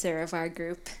Spencer of our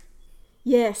group.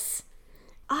 Yes.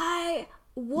 I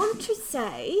want to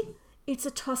say it's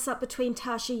a toss-up between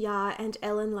Tasha Yar and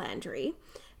Ellen Landry,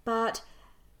 but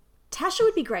Tasha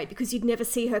would be great because you'd never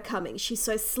see her coming. She's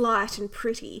so slight and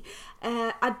pretty.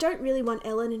 I don't really want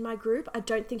Ellen in my group. I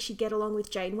don't think she'd get along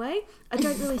with Janeway. I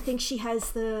don't really think she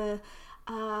has the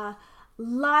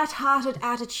light-hearted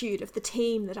attitude of the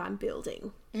team that I'm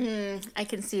building. I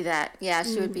can see that. Yeah,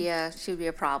 she would be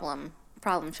a problem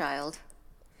child.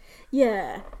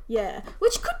 Yeah.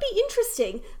 Which could be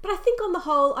interesting, but I think on the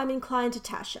whole, I'm inclined to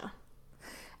Tasha.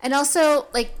 And also,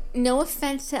 no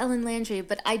offense to Ellen Landry,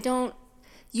 but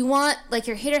you want,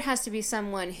 your hitter has to be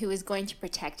someone who is going to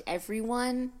protect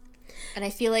everyone. And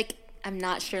I feel like I'm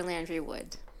not sure Landry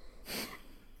would.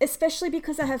 Especially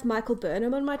because I have Michael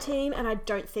Burnham on my team, and I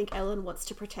don't think Ellen wants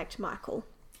to protect Michael.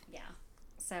 Yeah.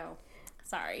 So,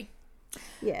 sorry.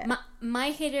 Yeah.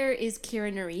 My hitter is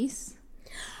Kira Nerys.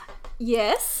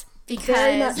 Yes. Because...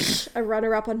 Very much a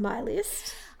runner-up on my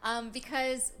list.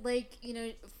 Because,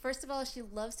 first of all, she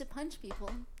loves to punch people.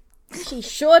 She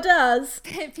sure does.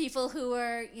 People who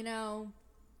are,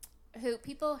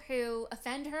 people who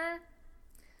offend her,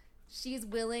 she's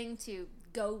willing to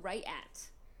go right at.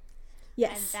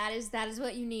 Yes. And that is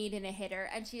what you need in a hitter.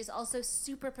 And she is also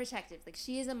super protective.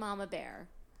 She is a mama bear.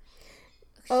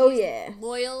 She's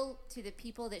loyal to the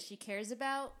people that she cares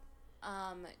about,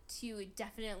 to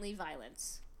definitely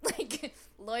violence.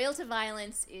 Loyal to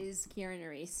violence is Kira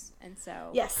Nerys. And so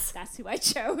yes, that's who I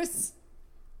chose.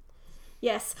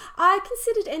 Yes, I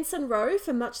considered Ensign Rowe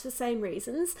for much the same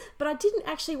reasons, but I didn't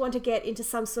actually want to get into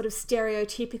some sort of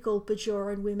stereotypical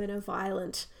Bajoran women are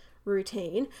violent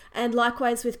routine, and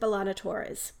likewise with B'Elanna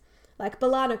Torres.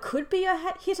 B'Elanna could be a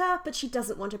hitter, but she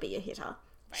doesn't want to be a hitter.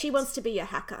 Right. She wants to be a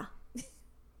hacker.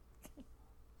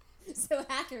 So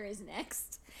hacker is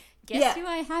next. Guess who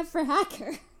I have for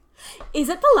hacker? Is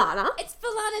it B'Elanna? It's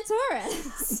B'Elanna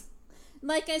Torres.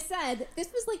 Like I said,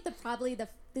 this was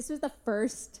this was the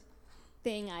first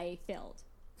thing I filled.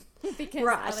 Because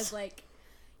I was like,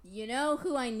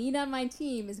 who I need on my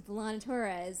team is B'Elanna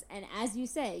Torres, and as you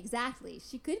say, exactly,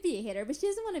 she could be a hitter, but she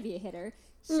doesn't want to be a hitter.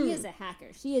 She is a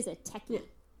hacker. She is a techie. Yeah.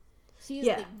 She is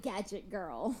the gadget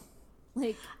girl.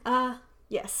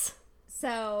 Yes.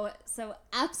 So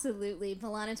absolutely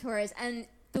B'Elanna Torres, and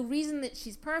the reason that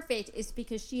she's perfect is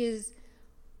because she is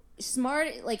smart.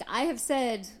 I have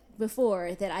said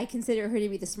before that I consider her to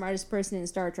be the smartest person in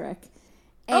Star Trek.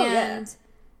 And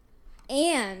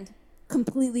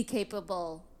completely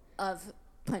capable of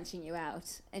punching you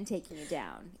out and taking you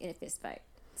down in a fist fight.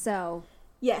 So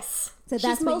yes, that's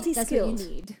she's multi-skilled. That's what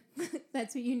you need.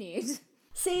 That's what you need.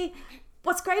 See,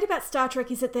 what's great about Star Trek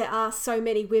is that there are so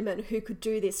many women who could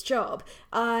do this job.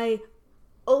 I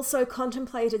also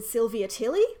contemplated Sylvia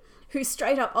Tilly, who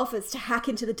straight up offers to hack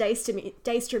into the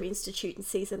Daystrom Institute in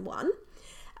season 1,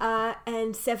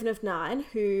 and Seven of Nine,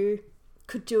 who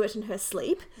could do it in her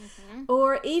sleep,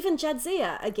 or even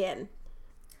Jadzia again.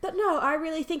 But no, I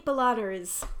really think B'Elanna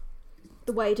is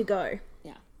the way to go.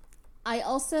 Yeah. I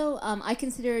also, I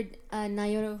considered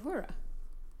Nyota Uhura.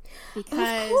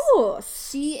 Because of course.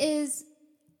 She is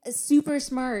super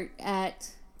smart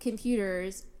at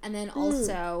computers and then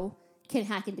also can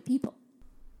hack into people.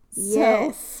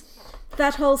 Yes. So,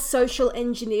 that whole social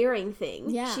engineering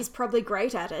thing. Yeah. She's probably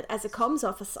great at it as a comms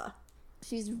officer.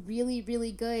 She's really,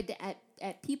 really good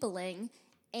at peopling.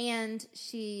 And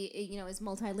she, is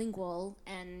multilingual,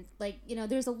 and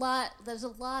there's a lot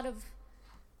of,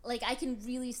 I can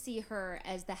really see her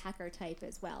as the hacker type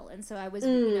as well. And so I was,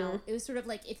 it was sort of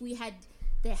like if we had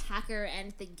the hacker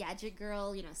and the gadget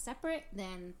girl, separate,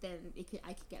 then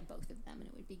I could get both of them, and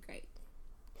it would be great.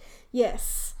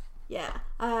 Yes, yeah.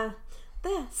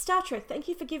 There, Star Trek. Thank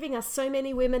you for giving us so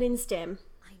many women in STEM.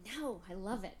 I know, I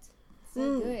love it.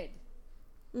 So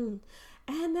good.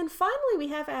 And then finally we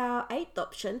have our 8th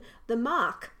option, the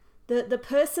Mark. The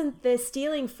person they're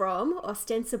stealing from,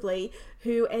 ostensibly,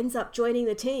 who ends up joining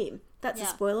the team. That's a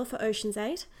spoiler for Ocean's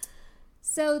 8.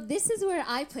 So this is where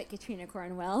I put Katrina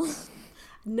Cornwell.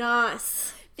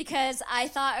 Nice. Because I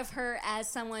thought of her as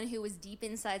someone who was deep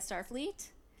inside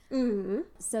Starfleet. Mm-hmm.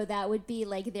 So that would be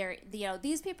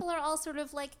these people are all sort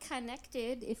of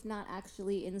connected, if not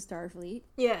actually in Starfleet.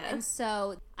 Yeah. And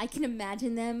so I can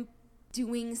imagine them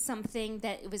doing something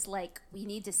that it was we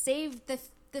need to save the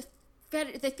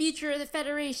future of the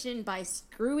Federation by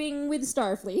screwing with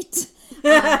Starfleet.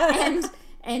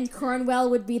 And Cornwell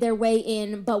would be their way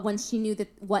in, but once she knew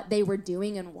what they were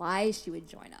doing and why, she would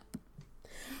join up.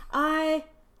 I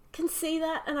can see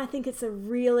that, and I think it's a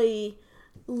really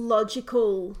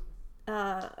logical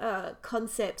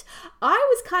concept. I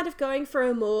was kind of going for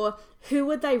a more, who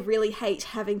would they really hate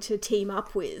having to team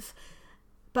up with,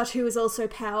 but who is also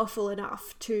powerful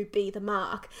enough to be the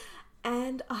Mark.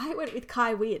 And I went with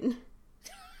Kai Wynn.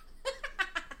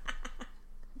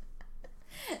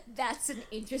 That's an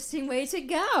interesting way to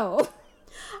go.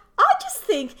 I just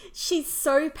think she's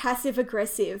so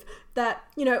passive-aggressive that,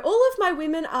 all of my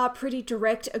women are pretty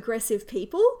direct, aggressive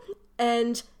people,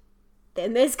 and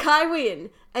then there's Kai Wynn,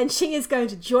 and she is going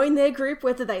to join their group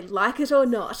whether they like it or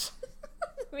not.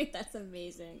 That's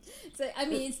amazing. So,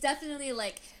 it's definitely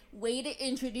way to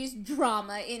introduce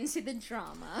drama into the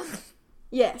drama.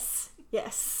 Yes.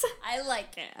 I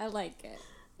like it.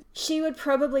 She would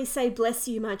probably say, "Bless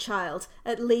you, my child,"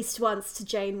 at least once to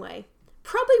Janeway.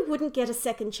 Probably wouldn't get a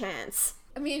second chance.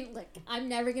 I'm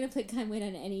never going to put Kai Wynn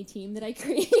on any team that I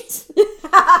create.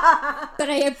 But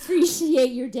I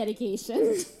appreciate your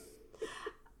dedication.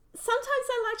 Sometimes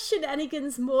I like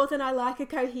shenanigans more than I like a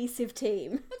cohesive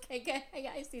team. Okay, good.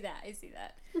 I see that.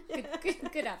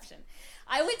 Good option.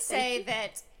 I would say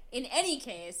that in any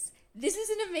case, this is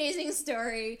an amazing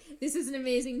story. This is an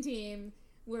amazing team.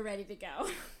 We're ready to go.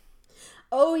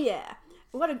 Oh yeah.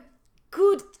 What a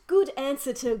good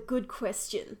answer to a good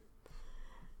question.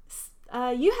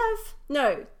 You have...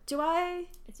 No, do I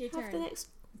It's your have turn. the next...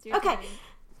 It's your Okay. turn.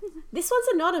 This one's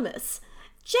anonymous.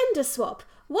 Gender swap.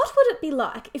 What would it be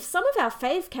like if some of our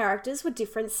fave characters were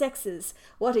different sexes?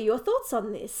 What are your thoughts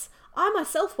on this? I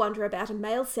myself wonder about a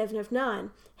male 7 of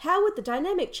 9. How would the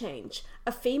dynamic change?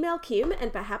 A female Kim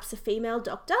and perhaps a female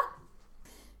Doctor?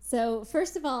 So,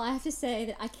 first of all, I have to say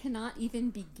that I cannot even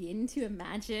begin to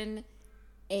imagine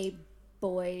a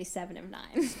boy 7 of 9.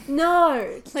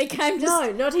 No. I'm just...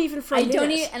 No, not even for a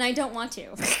minute. And I don't want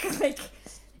to.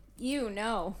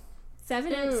 No.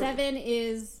 7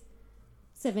 is...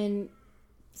 7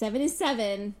 is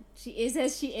 7. She is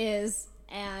as she is,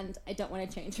 and I don't want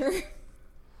to change her.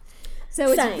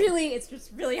 So it's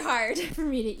just really hard for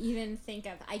me to even think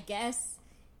of. I guess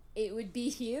it would be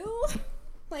Hugh.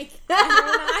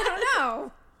 I don't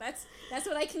know. That's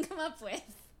what I can come up with.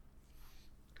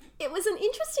 It was an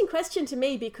interesting question to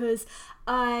me because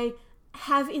I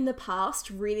have in the past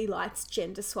really liked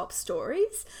gender swap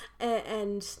stories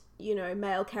and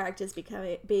male characters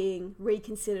being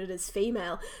reconsidered as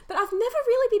female. But I've never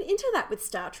really been into that with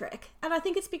Star Trek. And I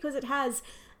think it's because it has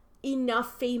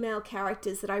enough female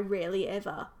characters that I rarely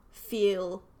ever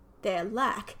feel their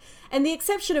lack. And the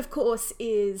exception, of course,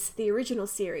 is the original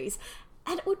series.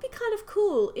 And it would be kind of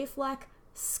cool if,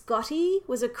 Scotty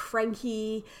was a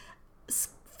cranky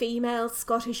female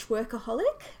Scottish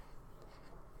workaholic.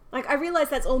 Like, I realise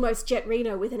that's almost Jet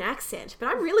Reno with an accent, but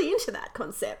I'm really into that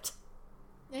concept.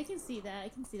 I can see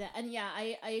that. And yeah,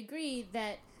 I agree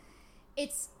that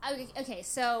it's... Okay,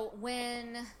 so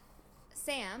when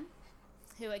Sam,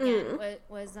 who again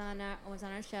was on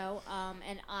our show,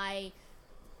 and I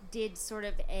did sort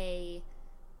of a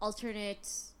alternate,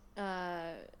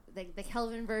 the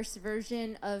Kelvinverse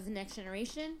version of Next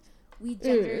Generation, we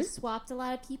gender swapped a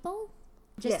lot of people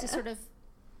just to sort of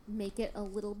make it a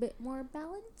little bit more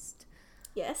balanced.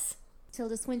 Yes.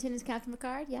 Tilda Swinton is Captain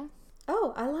Picard, yeah.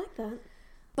 Oh, I like that.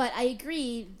 But I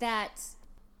agree that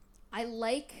I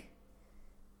like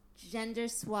gender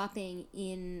swapping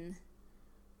in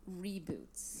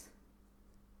reboots.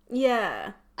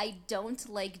 Yeah. I don't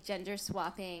like gender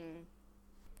swapping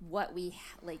what we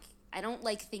like. I don't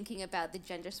like thinking about the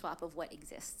gender swap of what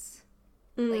exists.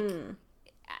 Like,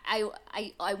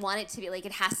 I want it to be like,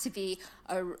 it has to be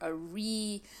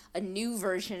a new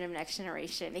version of Next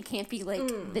Generation. It can't be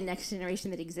like the Next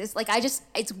Generation that exists. Like,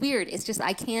 it's weird. It's just,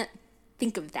 I can't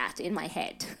think of that in my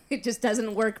head. It just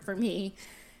doesn't work for me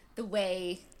the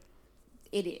way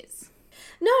it is.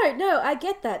 No, I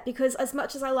get that, because as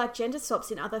much as I like gender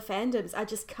swaps in other fandoms, I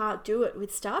just can't do it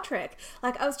with Star Trek.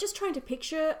 Like, I was just trying to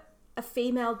picture a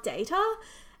female Data,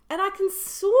 and I can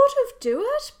sort of do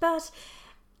it, but,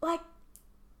 like,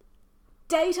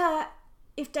 Data,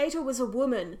 if Data was a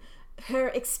woman, her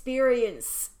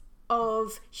experience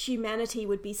of humanity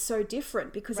would be so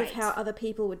different because of how other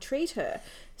people would treat her.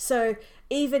 So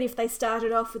even if they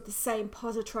started off with the same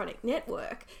positronic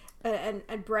network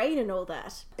and brain and all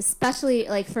that, especially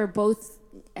like for both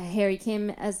Harry Kim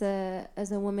as a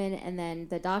woman and then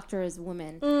the Doctor as a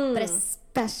woman, but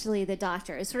especially the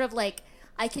Doctor, it's sort of like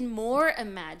I can more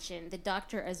imagine the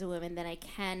Doctor as a woman than I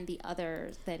can the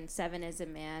other, than Seven as a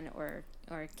man or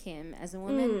Kim as a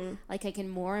woman. Like, I can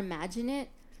more imagine it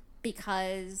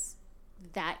because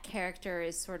that character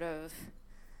is sort of,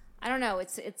 I don't know,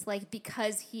 it's like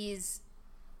because he's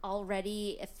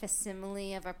already a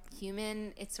facsimile of a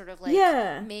human, it's sort of like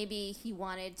maybe he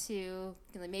wanted to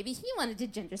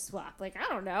gender swap. Like, I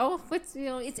don't know.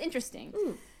 It's interesting.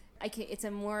 It's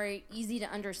a more easy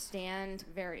to understand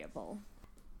variable.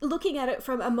 Looking at it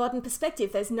from a modern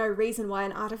perspective, there's no reason why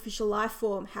an artificial life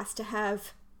form has to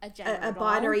have a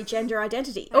binary gender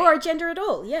identity or a gender at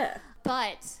all. Yeah,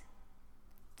 but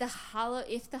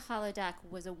if the holodeck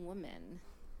was a woman,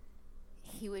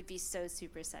 he would be so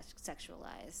super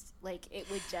sexualized. Like,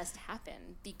 it would just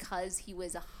happen because he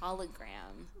was a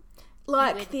hologram.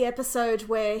 Like the episode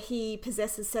where he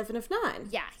possesses Seven of Nine.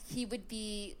 Yeah, he would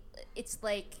be. It's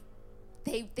like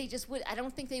they just would. I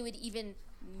don't think they would even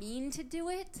mean to do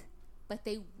it, but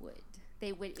they would.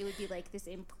 It would be like this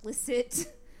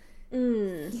implicit.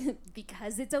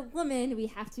 Because it's a woman, we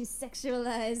have to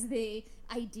sexualize the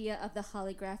idea of the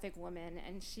holographic woman,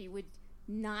 and she would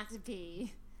not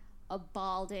be a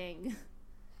balding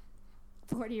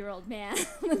 40-year-old man.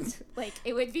 Like,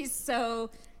 it would be so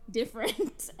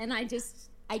different, and I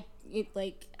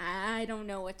don't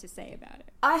know what to say about it.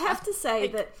 I have to say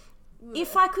that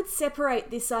if I could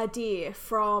separate this idea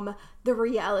from the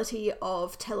reality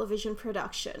of television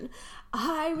production,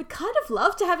 I would kind of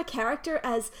love to have a character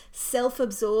as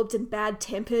self-absorbed and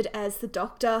bad-tempered as the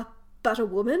Doctor, but a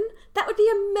woman. That would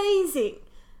be amazing.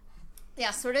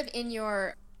 Yeah, sort of in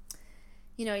your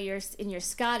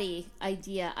Scotty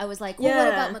idea, I was like, well, what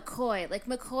about McCoy? Like,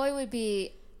 McCoy would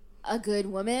be a good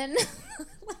woman.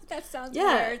 Like, that sounds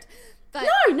weird. But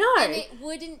no. And it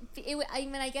wouldn't be,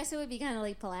 I guess it would be kind of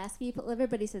like Pulaski.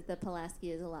 Everybody says that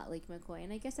Pulaski is a lot like McCoy,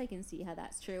 and I guess I can see how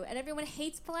that's true. And everyone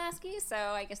hates Pulaski, so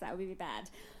I guess that would be bad.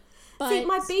 But see,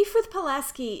 my beef with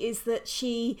Pulaski is that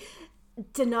she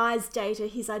denies Data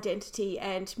his identity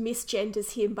and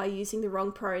misgenders him by using the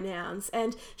wrong pronouns,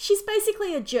 and she's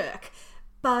basically a jerk.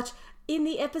 But in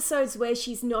the episodes where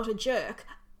she's not a jerk,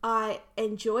 I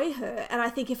enjoy her, and I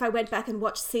think if I went back and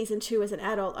watched season 2 as an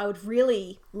adult, I would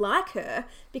really like her,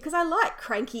 because I like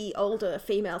cranky, older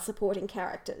female supporting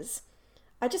characters.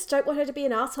 I just don't want her to be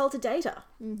an asshole to Data.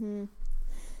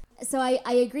 So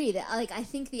I agree that, like, I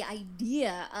think the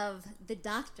idea of the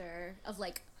Doctor, of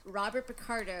like Robert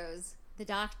Picardo's The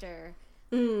Doctor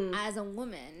as a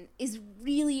woman is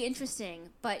really interesting,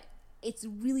 but it's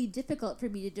really difficult for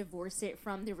me to divorce it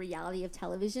from the reality of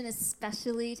television,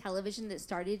 especially television that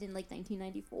started in like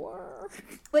 1994.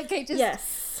 Like, I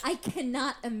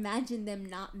cannot imagine them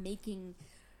not making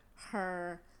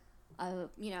her a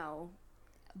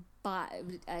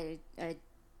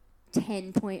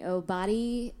 10.0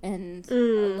 body and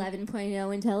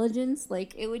 11.0 intelligence.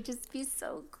 Like, it would just be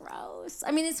so gross. I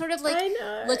mean, it's sort of like,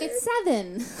 look at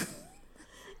Seven.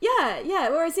 Yeah.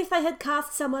 Whereas if they had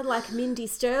cast someone like Mindy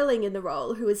Sterling in the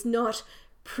role, who is not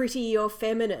pretty or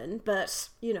feminine, but,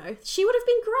 you know, she would have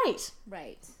been great.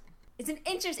 Right. It's an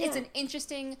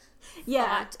interesting Yeah.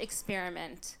 thought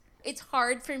experiment. It's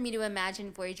hard for me to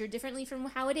imagine Voyager differently from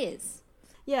how it is.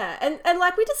 Yeah, and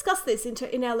like we discussed this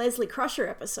in our Leslie Crusher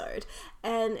episode,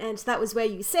 and that was where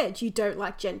you said you don't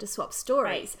like gender swap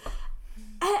stories.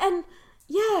 Right. And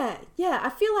yeah, I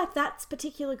feel like that's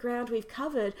particular ground we've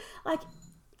covered. Like,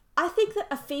 I think that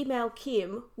a female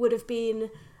Kim would have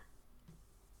been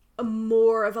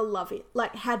more of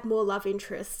a had more love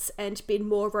interests and been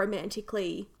more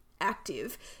romantically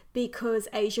active, because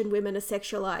Asian women are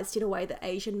sexualized in a way that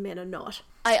Asian men are not.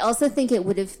 I also think it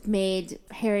would have made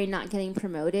Harry not getting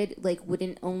promoted, like,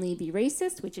 wouldn't only be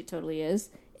racist, which it totally is,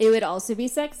 it would also be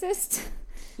sexist.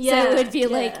 Yeah, so it would be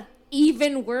like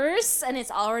even worse, and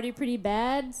it's already pretty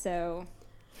bad, so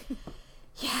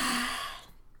yeah.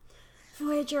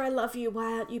 Voyager, I love you.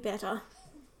 Why aren't you better?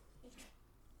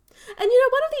 And, you know,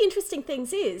 one of the interesting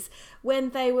things is, when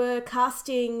they were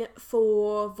casting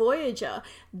for Voyager,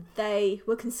 they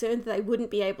were concerned that they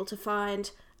wouldn't be able to find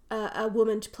a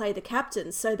woman to play the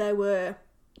captain, so they were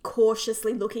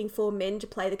cautiously looking for men to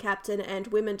play the captain and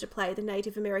women to play the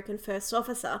Native American first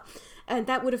officer. And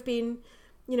that would have been,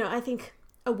 you know, I think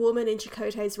a woman in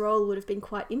Chakotay's role would have been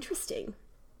quite interesting.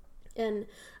 And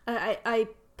I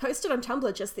posted on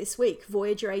Tumblr just this week,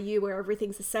 Voyager AU, where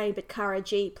everything's the same, but Kara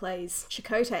G plays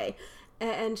Chakotay,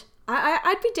 and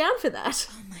I'd be down for that.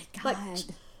 Oh my god. Like,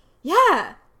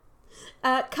 yeah.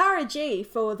 Kara G,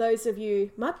 for those of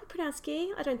you, might be pronounced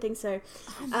G? I don't think so.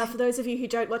 For those of you who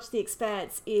don't watch The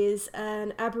Expanse, is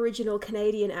an Aboriginal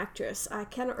Canadian actress. I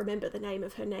cannot remember the name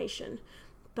of her nation.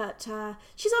 But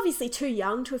she's obviously too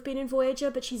young to have been in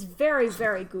Voyager, but she's very,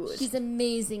 very good. She's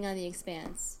amazing on The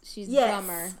Expanse. She's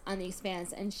drummer on The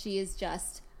Expanse, and she is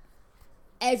just,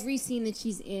 every scene that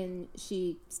she's in,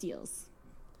 she steals.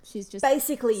 She's just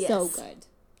basically so good.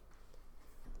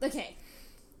 Okay.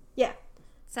 Yeah.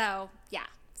 So, yeah.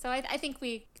 So I think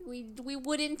we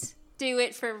wouldn't do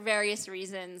it for various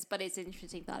reasons, but it's an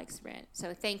interesting thought experiment.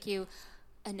 So thank you,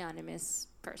 anonymous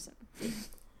person.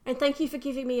 And thank you for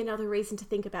giving me another reason to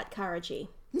think about Kara G.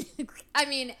 I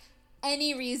mean,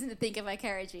 any reason to think about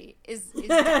Kara G is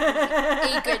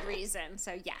definitely a good reason.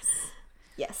 So, yes.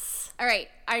 Yes. All right.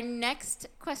 Our next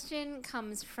question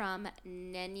comes from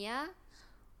Nenya.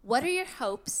 What are your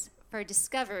hopes for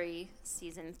Discovery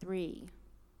Season 3?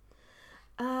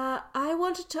 I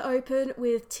wanted to open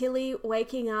with Tilly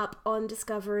waking up on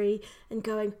Discovery and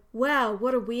going, wow,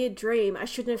 what a weird dream. I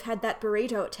shouldn't have had that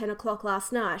burrito at 10 o'clock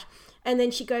last night. And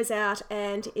then she goes out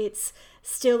and it's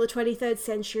still the 23rd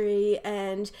century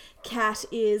and Kat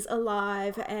is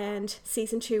alive and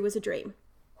Season 2 was a dream.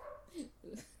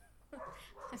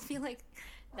 I feel like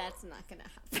that's not going to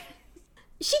happen.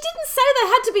 She didn't say they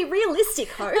had to be realistic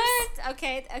hopes.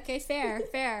 Okay,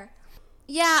 fair.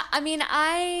 Yeah, I mean,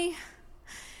 I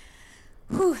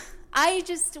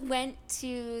just went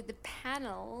to the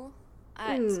panel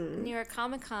at New York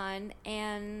Comic Con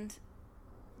and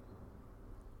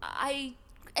I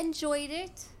enjoyed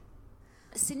it.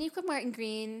 Sonequa Martin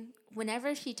Green,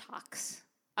 whenever she talks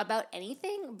about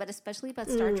anything, but especially about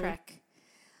Star Trek,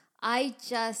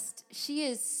 she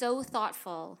is so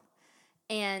thoughtful.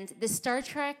 And the Star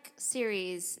Trek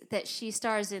series that she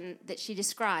stars in, that she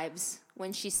describes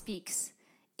when she speaks,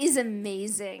 is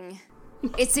amazing.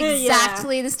 It's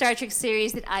exactly the Star Trek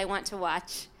series that I want to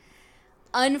watch.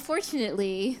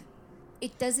 Unfortunately,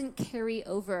 it doesn't carry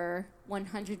over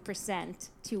 100%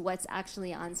 to what's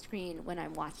actually on screen when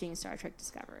I'm watching Star Trek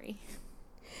Discovery.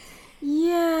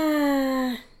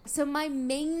 Yeah. So my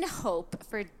main hope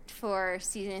for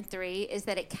Season 3 is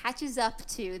that it catches up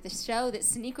to the show that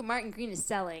Sonequa Martin Green is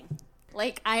selling.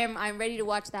 Like, I'm ready to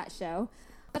watch that show.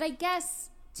 But I guess,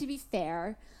 to be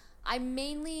fair, I'm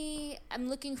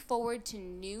looking forward to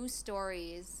new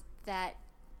stories that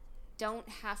don't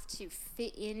have to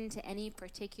fit into any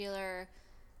particular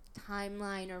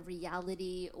timeline or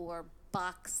reality or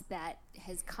box that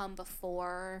has come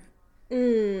before.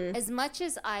 As much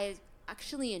as I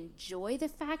actually enjoy the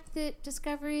fact that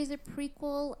Discovery is a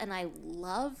prequel and I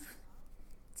love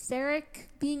Sarek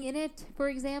being in it, for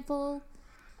example,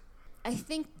 I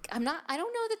don't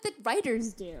know that the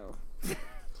writers do.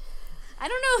 I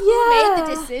don't know who made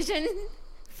the decision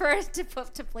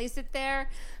to place it there,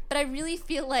 but I really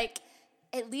feel like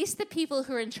at least the people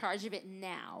who are in charge of it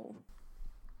now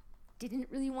didn't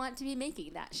really want to be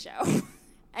making that show.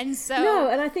 And so No,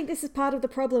 and I think this is part of the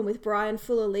problem with Brian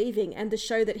Fuller leaving, and the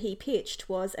show that he pitched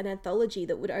was an anthology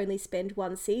that would only spend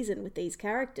one season with these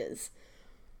characters.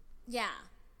 Yeah.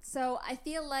 So I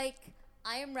feel like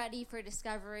I am ready for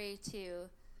Discovery to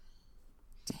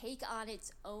take on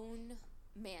its own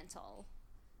mantle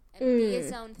and be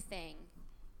its own thing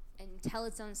and tell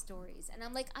its own stories. And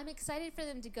I'm excited for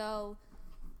them to go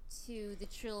to the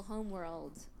Trill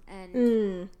homeworld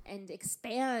and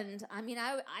expand. I mean,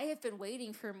 I have been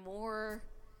waiting for more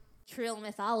Trill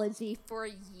mythology for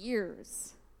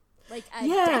years. Like a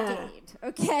decade,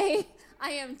 okay? I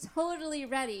am totally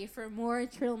ready for more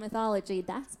Trill mythology.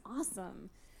 That's awesome.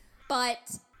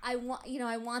 But I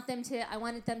wanted them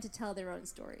to tell their own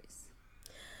stories.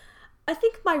 I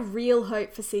think my real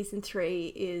hope for season 3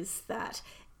 is that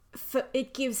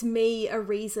it gives me a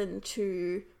reason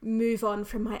to move on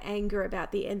from my anger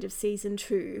about the end of season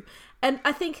 2. And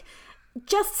I think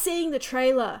just seeing the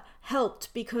trailer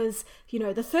helped because, the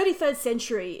 33rd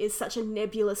century is such a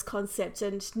nebulous concept,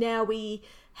 and now we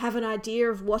have an idea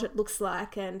of what it looks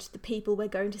like and the people we're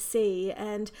going to see,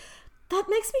 and that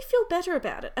makes me feel better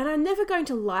about it. And I'm never going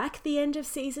to like the end of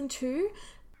season 2,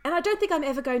 and I don't think I'm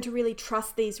ever going to really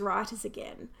trust these writers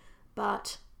again,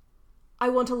 but I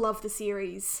want to love the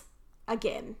series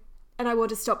again, and I want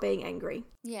to stop being angry.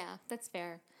 Yeah, that's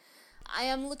fair. I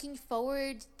am looking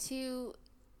forward to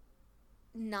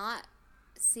not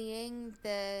seeing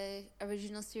the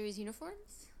original series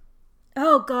uniforms.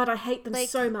 Oh God, I hate them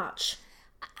so much.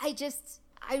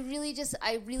 I really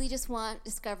just want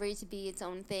Discovery to be its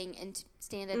own thing and to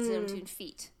stand on its own 2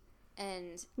 feet.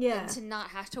 And to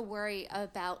not have to worry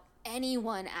about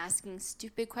anyone asking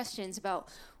stupid questions about,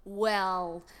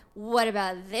 well, what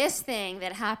about this thing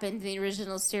that happened in the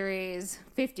original series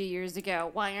 50 years ago?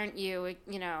 Why aren't you,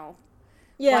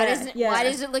 why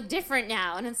does it look different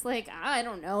now? And it's like, I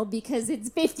don't know, because it's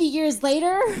 50 years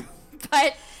later.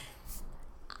 But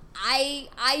I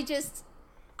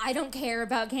don't care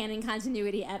about canon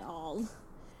continuity at all.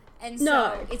 And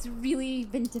so it's really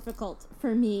been difficult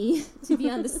for me to be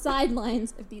on the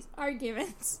sidelines of these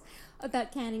arguments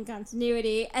about canon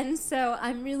continuity. And so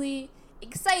I'm really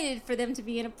excited for them to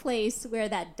be in a place where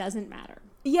that doesn't matter.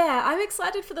 Yeah, I'm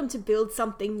excited for them to build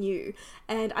something new.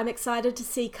 And I'm excited to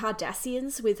see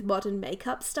Cardassians with modern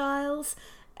makeup styles.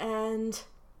 And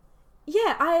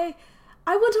yeah, I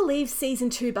want to leave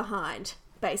season 2 behind,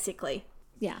 basically.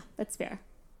 Yeah, that's fair.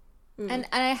 And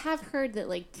I have heard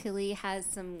that Tilly has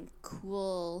some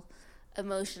cool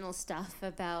emotional stuff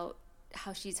about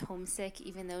how she's homesick,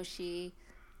 even though she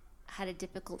had a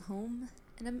difficult home,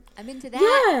 and I'm into that.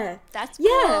 Yeah, that's cool.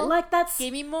 Yeah, that's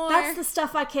give me more. That's the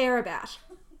stuff I care about.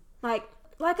 Like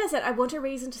I said, I want a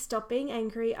reason to stop being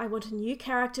angry. I want a new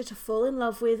character to fall in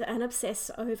love with and obsess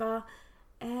over,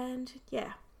 and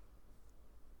yeah.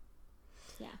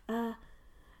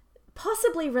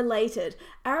 Possibly related,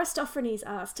 Aristophanes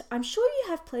asked, I'm sure you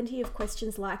have plenty of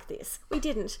questions like this. We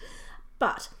didn't.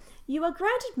 But you are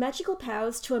granted magical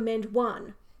powers to amend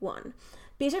one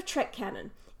bit of Trek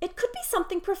canon. It could be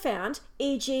something profound,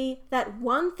 e.g. that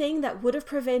one thing that would have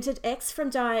prevented X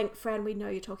from dying. Fran, we know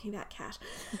you're talking about Cat.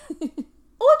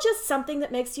 Or just something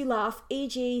that makes you laugh,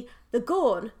 e.g. the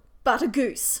Gorn, but a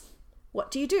goose.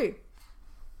 What do you do?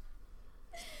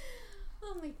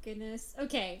 Oh my goodness.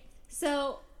 Okay,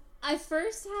 so I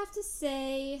first have to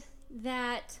say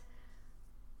that,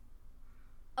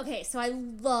 okay, so I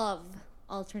love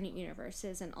alternate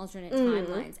universes and alternate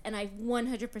timelines, and I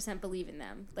 100% believe in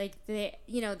them. Like,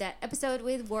 that episode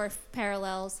with Worf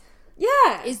parallels,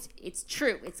 it's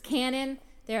true. It's canon.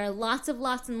 There are lots and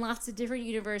lots of different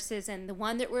universes, and the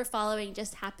one that we're following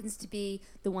just happens to be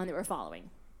the one that we're following.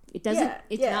 It doesn't,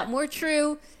 it's not more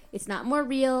true, it's not more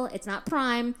real, it's not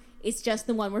prime, it's just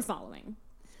the one we're following.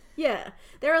 Yeah,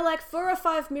 there are 4 or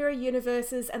 5 mirror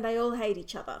universes and they all hate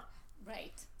each other.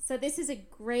 Right. So this is a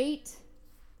great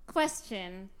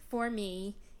question for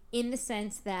me in the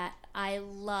sense that I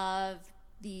love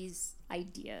these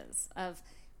ideas of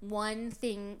one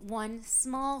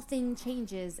small thing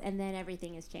changes and then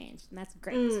everything is changed. And that's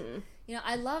great.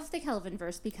 I love the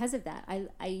Kelvinverse because of that.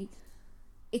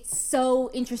 It's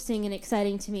so interesting and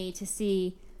exciting to me to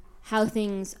see how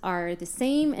things are the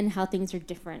same and how things are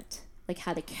different. Like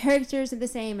how the characters are the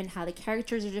same and how the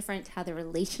characters are different, how the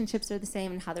relationships are the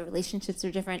same and how the relationships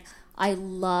are different. I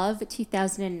love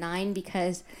 2009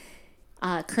 because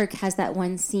Kirk has that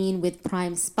one scene with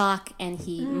Prime Spock and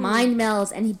he mind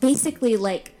melds and he basically,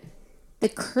 the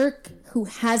Kirk who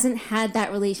hasn't had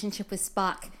that relationship with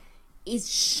Spock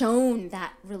is shown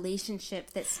that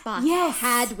relationship that Spock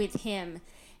had with him.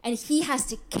 And he has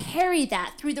to carry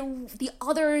that through the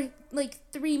other,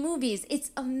 3 movies.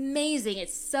 It's amazing.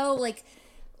 It's so,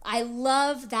 I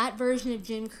love that version of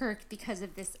Jim Kirk because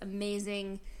of this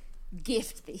amazing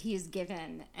gift that he is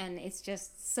given. And it's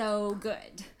just so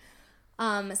good.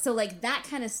 So like that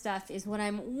kind of stuff is what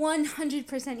I'm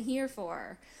 100% here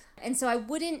for. And so I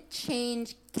wouldn't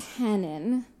change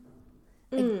canon.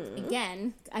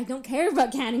 Again, I don't care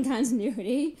about canon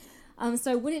continuity.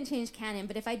 So I wouldn't change canon.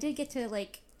 But if I did get to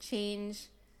like change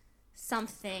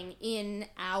something in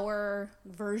our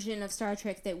version of Star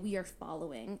Trek that we are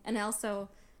following, and also,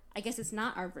 I guess it's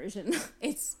not our version.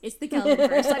 it's the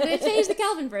Kelvinverse. I'm going to change the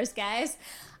Kelvinverse, guys.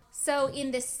 So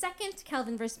in the second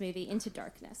Kelvinverse movie, Into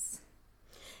Darkness.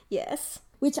 Yes.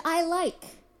 Which I like.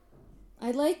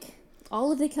 I like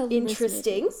all of the Kelvinverse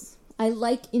Interesting. movies. I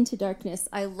like Into Darkness.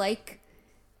 I like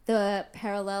the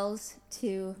parallels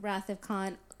to Wrath of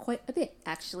Khan quite a bit,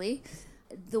 actually.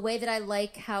 The way that I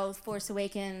like how Force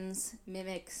Awakens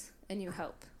mimics A New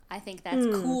Hope. I think that's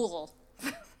cool.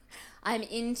 I'm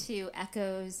into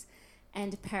echoes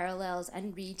and parallels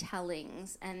and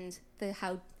retellings and the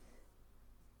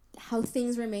how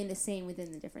things remain the same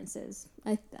within the differences.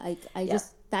 I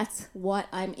just, that's what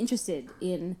I'm interested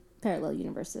in, parallel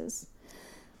universes.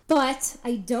 But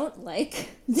I don't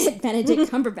like that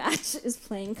Benedict Cumberbatch is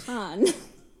playing Khan.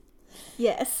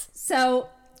 Yes. So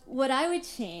what I would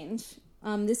change,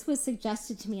 this was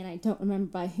suggested to me and I don't remember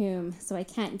by whom, so I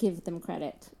can't give them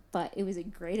credit, but it was a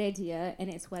great idea and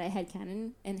it's what I had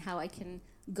canon and how I can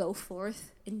go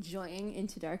forth enjoying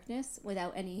Into Darkness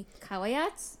without any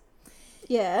caveats.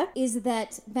 Yeah. Is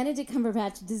that Benedict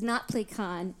Cumberbatch does not play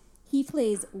Khan. He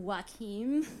plays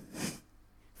Joachim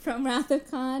from Wrath of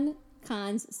Khan,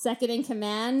 Khan's second in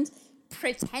command,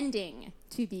 pretending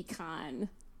to be Khan.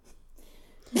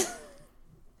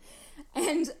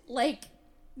 And, like,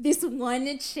 this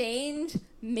one change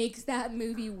makes that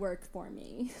movie work for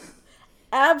me.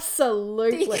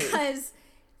 Absolutely. Because,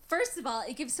 first of all,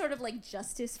 it gives sort of, like,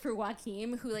 justice for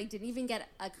Joachim, who, like, didn't even get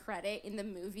a credit in the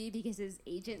movie because his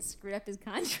agent screwed up his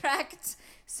contract.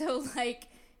 So, like,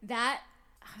 that,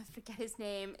 I forget his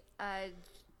name,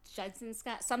 Judson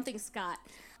Scott, something Scott,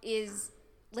 is,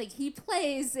 like, he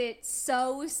plays it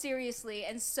so seriously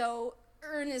and so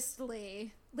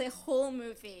earnestly the whole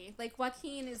movie. Like,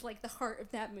 Joaquin is, like, the heart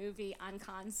of that movie on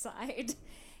Khan's side.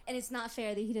 And it's not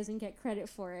fair that he doesn't get credit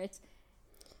for it.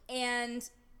 And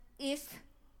if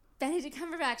Benedict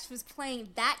Cumberbatch was playing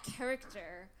that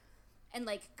character and,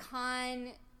 like,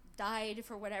 Khan died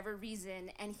for whatever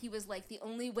reason and he was like, the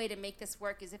only way to make this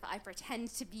work is if I pretend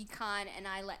to be Khan and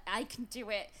I can do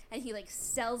it, and he, like,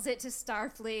 sells it to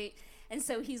Starfleet, and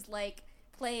so he's, like,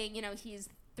 playing, you know, he's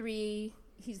three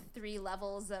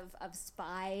levels of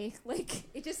spy. Like,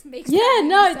 it just makes so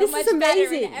this much is amazing.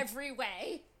 better in every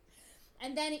way.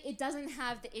 And then it doesn't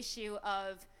have the issue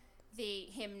of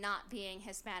him not being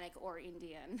Hispanic or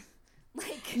Indian.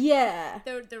 Like,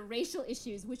 the racial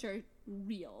issues, which are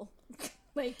real.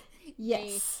 Like,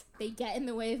 yes, they get in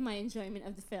the way of my enjoyment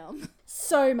of the film.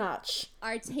 So much.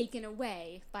 Are taken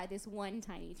away by this one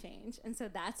tiny change. And so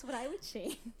that's what I would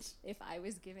change if I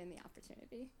was given the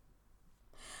opportunity.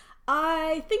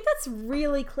 I think that's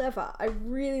really clever. I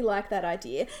really like that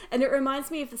idea. And it reminds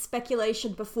me of the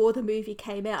speculation before the movie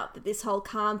came out that this whole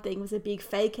Khan thing was a big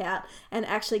fake out and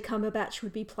actually Cumberbatch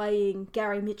would be playing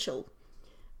Gary Mitchell.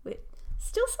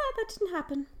 Still sad that didn't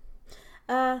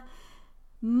happen.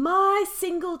 My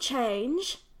single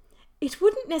change, it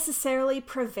wouldn't necessarily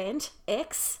prevent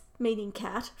X, meaning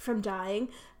Cat, from dying,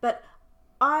 but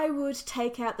I would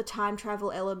take out the time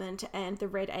travel element and the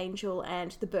Red Angel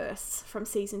and the bursts from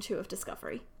season 2 of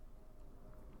Discovery.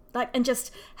 And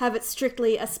just have it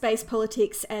strictly a space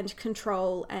politics and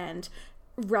control and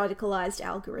radicalized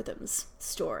algorithms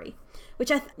story. Which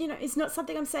is not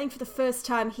something I'm saying for the first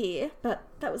time here, but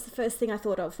that was the first thing I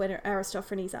thought of when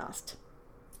Aristophanes asked.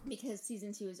 Because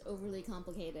season 2 is overly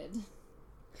complicated.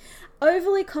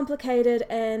 Overly complicated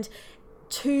and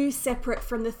too separate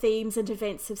from the themes and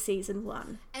events of season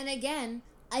 1. And again,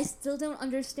 I still don't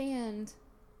understand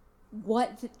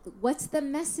what's the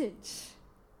message.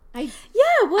 What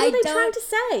are they trying to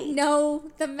say? Know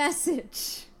the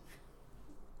message.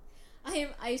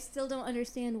 I still don't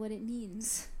understand what it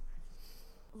means.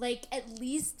 Like, at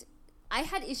least I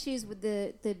had issues with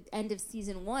the end of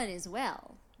season 1 as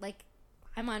well. Like,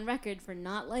 I'm on record for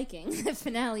not liking the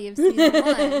finale of season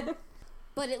 1.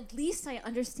 But at least I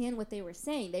understand what they were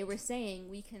saying. They were saying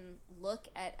we can look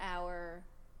at our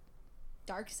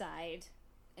dark side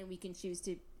and we can choose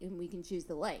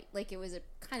the light. Like, it was a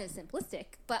kind of simplistic,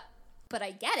 but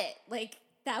I get it. Like,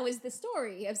 that was the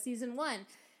story of season 1.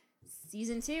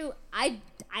 Season 2, I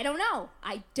don't know.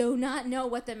 I do not know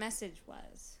what the message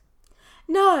was.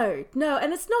 No,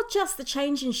 and it's not just the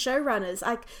change in showrunners.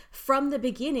 Like, from the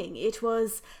beginning, it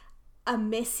was a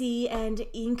messy and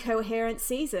incoherent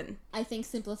season. I think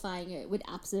simplifying it would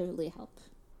absolutely help.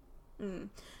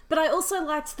 But I also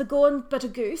liked the Gorn but a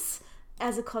Goose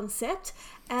as a concept,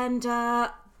 and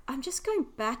I'm just going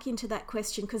back into that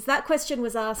question because that question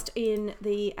was asked in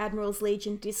the Admiral's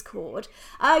Legion Discord.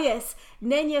 Ah yes,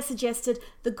 Nenya suggested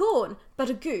the Gorn but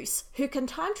a Goose who can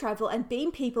time travel and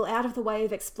beam people out of the way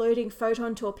of exploding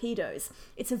photon torpedoes.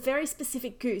 It's a very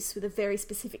specific goose with a very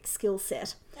specific skill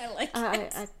set. I like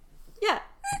it. Yeah.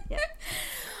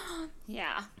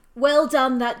 Yeah. Well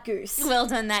done, that goose. Well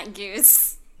done, that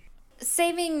goose.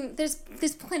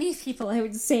 There's plenty of people I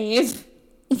would save.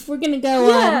 If we're gonna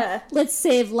go on, let's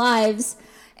save lives.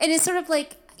 And it's sort of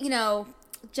like,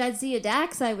 Jadzia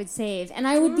Dax I would save. And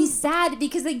I would be sad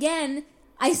because, again,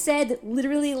 I said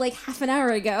literally like half an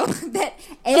hour ago that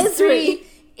Ezri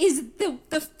is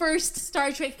the first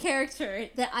Star Trek character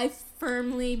that I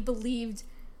firmly believed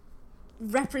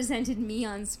represented me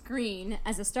on screen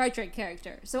as a Star Trek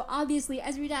character. So obviously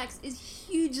Ezri Dax is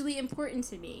hugely important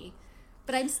to me.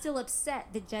 But I'm still upset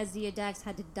that Jadzia Dax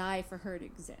had to die for her to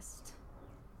exist.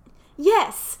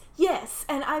 Yes,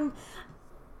 and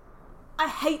I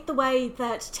hate the way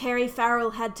that Terry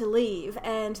Farrell had to leave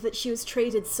and that she was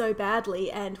treated so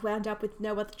badly and wound up with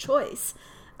no other choice.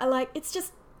 It's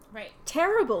just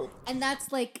terrible. And that's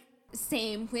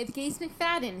same with Gace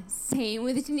McFadden, same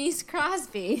with Denise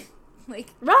Crosby.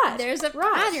 There's a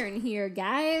pattern here,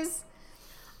 guys.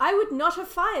 I would not have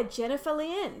fired Jennifer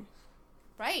Lien.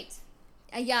 Right.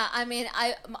 Yeah, I mean,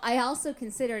 I also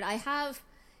considered, I have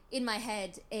in my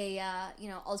head a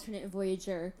alternate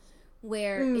Voyager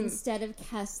where instead of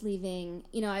Kes leaving,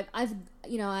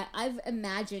 I've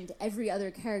imagined every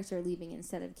other character leaving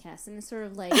instead of Kes, and it's sort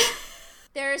of like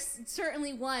there's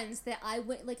certainly ones that I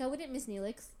wouldn't miss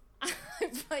Neelix. I'm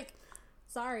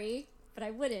sorry, but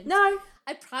I wouldn't. No,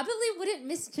 I probably wouldn't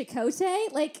miss Chakotay.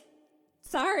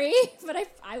 Sorry, but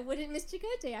I wouldn't miss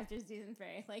Chakotay after season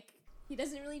 3. He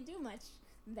doesn't really do much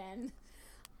then.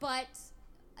 But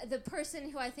the person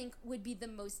who I think would be the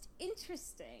most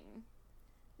interesting,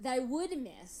 that I would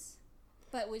miss,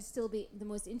 but would still be the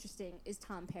most interesting, is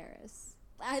Tom Paris.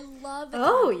 I love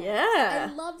Tom Paris. Yeah.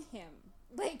 I love him.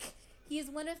 He is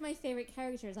one of my favorite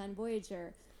characters on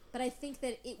Voyager, but I think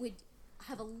that it would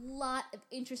have a lot of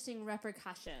interesting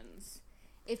repercussions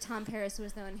if Tom Paris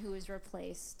was the one who was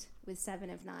replaced with 7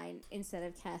 of 9 instead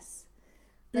of Kes.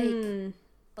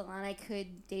 B'Elanna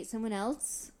could date someone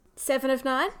else. 7 of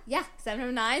 9? Yeah, 7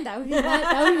 of 9. That would be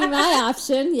my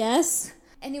option. Yes,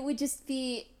 and it would just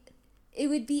be, it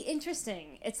would be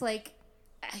interesting. It's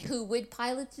who would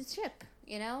pilot the ship?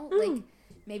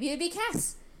 Maybe it would be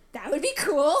Kes. That would be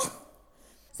cool.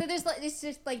 So it's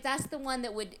just that's the one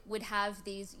that would have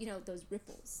these, those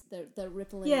ripples, the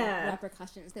rippling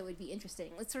repercussions that would be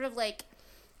interesting. It's sort of like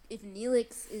if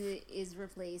Neelix is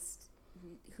replaced,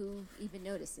 who even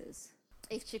notices?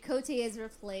 If Chakotay is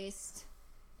replaced,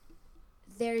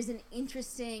 there's an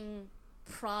interesting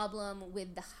problem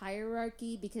with the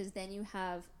hierarchy because then you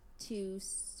have 2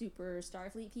 super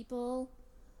Starfleet people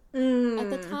at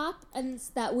the top, and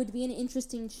that would be an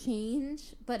interesting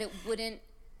change, but it wouldn't,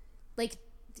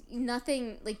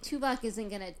 nothing, Tuvok isn't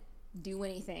gonna do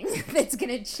anything that's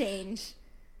gonna change.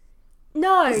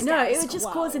 No, it would just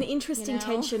cause an interesting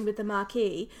tension with the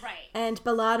Marquis. Right. And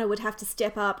B'Elanna would have to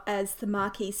step up as the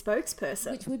Marquis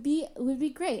spokesperson. Which would be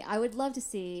great. I would love to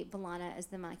see B'Elanna as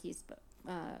the Marquis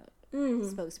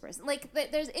spokesperson.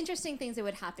 There's interesting things that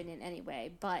would happen in any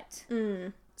way, but...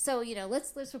 So,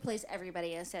 let's replace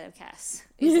everybody instead of Kes.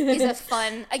 Is a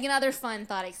fun, another fun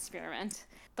thought experiment.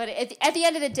 But at the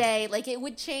end of the day, it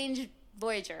would change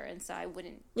Voyager, and so I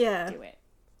wouldn't do it.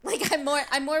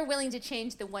 I'm more willing to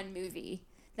change the one movie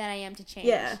than I am to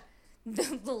change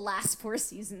the last 4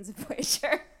 seasons of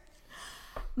Voyager.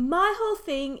 My whole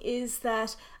thing is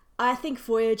that I think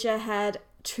Voyager had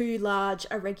too large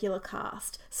a regular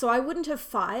cast. So I wouldn't have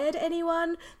fired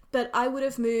anyone, but I would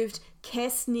have moved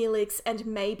Kes, Neelix, and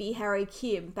maybe Harry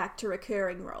Kim back to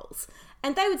recurring roles.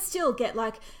 And they would still get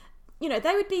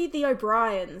they would be the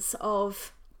O'Briens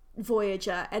of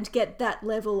Voyager and get that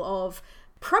level of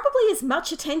probably as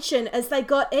much attention as they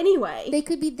got anyway. They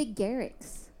could be the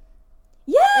Garricks.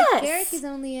 Yes! Garrick is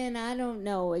only in, I don't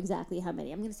know exactly how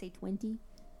many. I'm going to say 20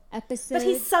 episodes. But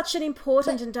he's such an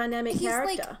important and dynamic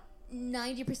character. He's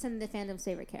 90% of the fandom's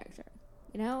favorite character.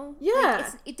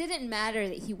 Yeah. It didn't matter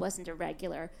that he wasn't a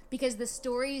regular because the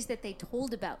stories that they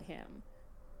told about him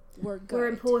were good. Were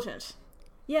important.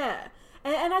 Yeah.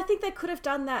 And I think they could have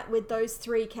done that with those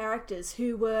 3 characters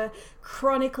who were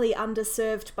chronically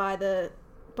underserved by the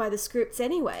scripts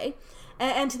anyway.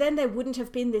 And then there wouldn't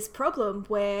have been this problem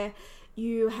where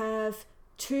you have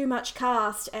too much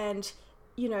cast and,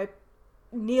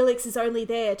 Neelix is only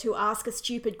there to ask a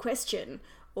stupid question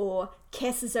or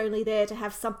Kess is only there to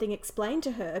have something explained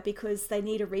to her because they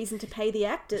need a reason to pay the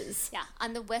actors. Yeah,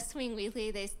 on the West Wing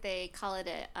Weekly, they call it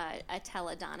a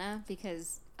teledonna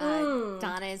because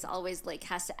Donna is always like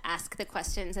has to ask the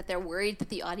questions that they're worried that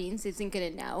the audience isn't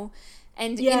going to know.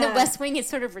 And in the West Wing, it's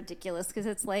sort of ridiculous because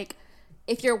it's like,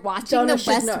 if you're watching Donna the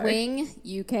West know. Wing,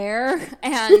 you care.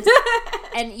 And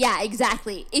and yeah,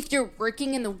 exactly. If you're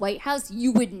working in the White House,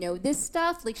 you would know this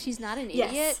stuff. Like, she's not an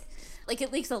idiot. Like,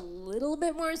 it makes a little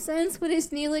bit more sense with his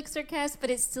Neelix or Kess, but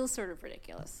it's still sort of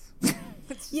ridiculous.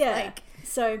 It's just like...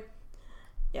 So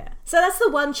that's the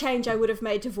one change I would have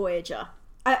made to Voyager.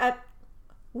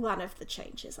 One of the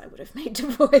changes I would have made to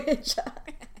Voyager.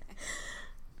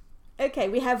 Okay,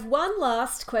 we have one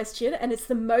last question, and it's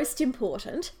the most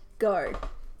important. Go.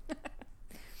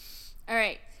 All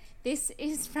right. This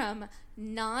is from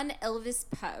Non-Elvis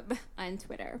Pub on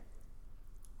Twitter.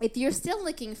 If you're still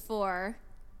looking for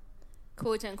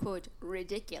quote-unquote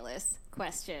ridiculous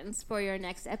questions for your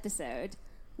next episode,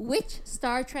 which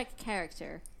Star Trek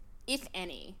character, if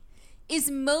any, is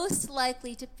most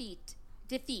likely to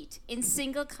defeat in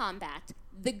single combat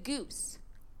the Goose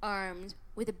armed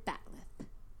with a bat'leth?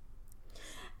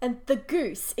 And the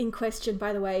Goose in question,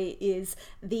 by the way, is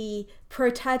the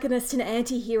protagonist and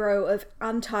anti-hero of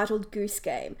Untitled Goose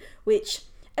Game, which,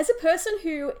 as a person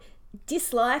who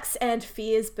dislikes and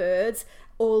fears birds,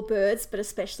 all birds, but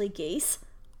especially geese,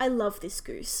 I love this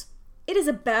goose. It is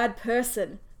a bad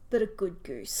person, but a good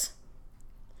goose.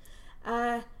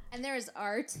 And there is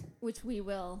art, which we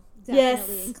will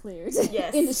definitely include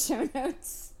in the show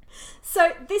notes.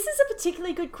 So this is a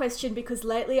particularly good question because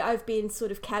lately I've been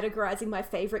sort of categorizing my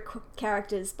favorite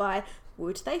characters by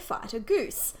would they fight a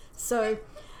goose? So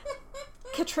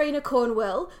Katrina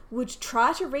Cornwell would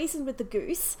try to reason with the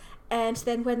goose, and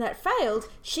then when that failed,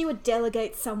 she would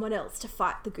delegate someone else to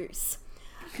fight the goose.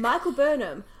 Michael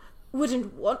Burnham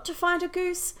wouldn't want to fight a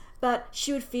goose, but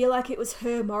she would feel like it was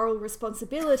her moral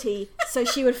responsibility, so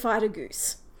she would fight a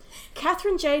goose.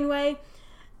 Catherine Janeway,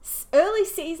 early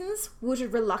seasons, would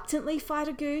reluctantly fight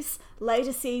a goose.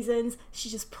 Later seasons, she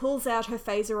just pulls out her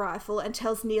phaser rifle and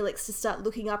tells Neelix to start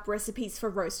looking up recipes for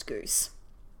roast goose.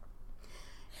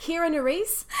 Kira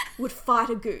Nerys would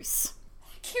fight a goose.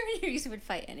 Kira Nerys would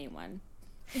fight anyone.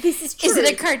 This is true. Is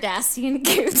it a Cardassian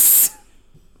goose?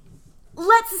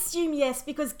 Let's assume yes,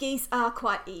 because geese are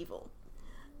quite evil.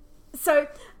 So,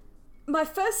 my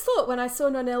first thought when I saw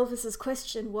Non-Elvis's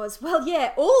question was, well,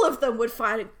 yeah,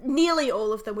 nearly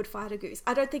all of them would fight a goose.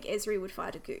 I don't think Ezri would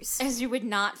fight a goose. Ezri would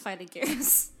not fight a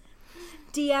goose.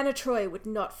 Deanna Troi would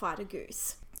not fight a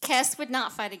goose. Kess would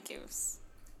not fight a goose.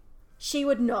 She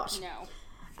would not.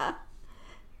 No.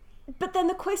 But then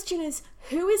the question is,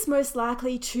 who is most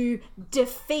likely to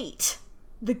defeat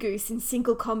the goose in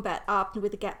single combat armed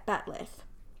with a bat'leth?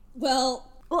 Well,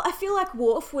 I feel like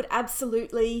Worf would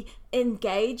absolutely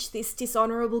engage this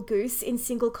dishonourable goose in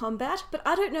single combat, but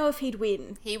I don't know if he'd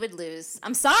win. He would lose.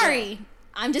 I'm sorry. Yeah.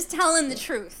 I'm just telling the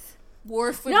truth.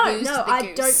 Worf would lose to the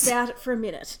I goose. don't doubt it for a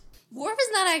minute. Worf is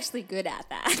not actually good at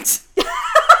that.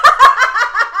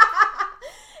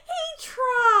 He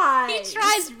tries. He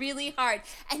tries really hard,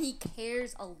 and he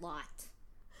cares a lot.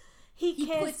 He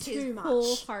cares puts too his much.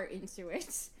 whole heart into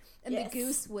it, and Yes. the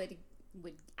goose would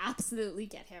absolutely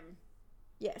get him.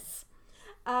 Yes.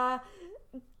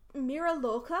 Mira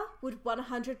Lorca would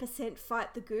 100%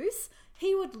 fight the goose.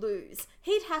 He would lose.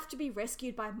 He'd have to be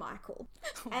rescued by Michael,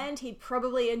 and he'd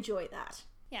probably enjoy that.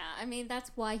 Yeah, I mean,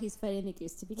 that's why he's fighting the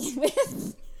goose to begin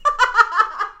with.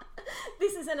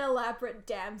 This is an elaborate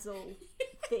damsel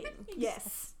thing.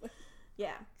 Yes.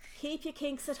 Yeah. Keep your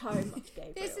kinks at home,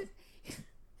 Gabriel.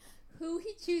 Who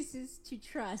he chooses to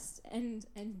trust and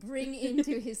bring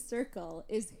into his circle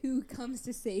is who comes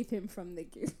to save him from the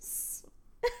goose.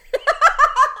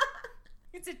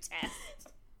 It's a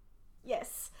test.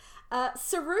 Yes.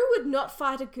 Saru would not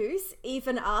fight a goose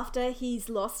even after he's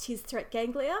lost his threat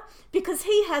ganglia because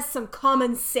he has some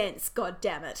common sense,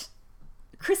 goddammit.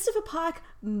 Christopher Pike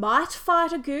might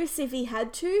fight a goose if he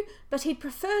had to, but he'd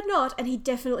prefer not, and he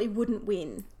definitely wouldn't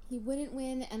win. he wouldn't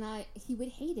win, and he would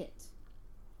hate it.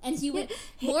 And he would,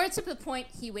 more to the point,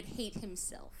 he would hate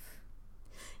himself.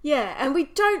 Yeah, and we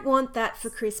don't want that for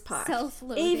Chris Pike.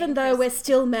 Self-loathing even though Chris we're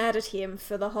still mad at him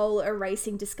for the whole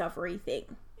erasing Discovery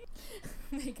thing. Oh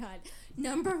my god.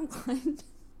 Number one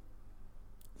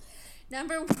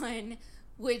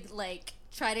would, like,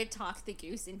 try to talk the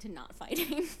goose into not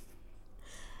fighting.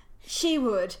 She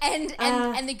would.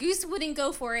 And the goose wouldn't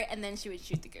go for it, and then she would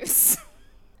shoot the goose.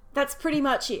 That's pretty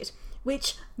much it.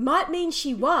 Which might mean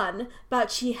she won,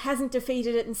 but she hasn't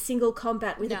defeated it in single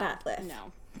combat with a bat'leth.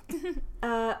 No.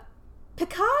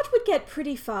 Picard would get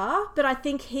pretty far, but I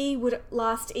think he would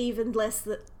last even less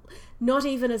not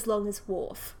even as long as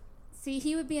Worf. See,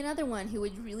 he would be another one who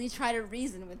would really try to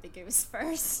reason with the Goose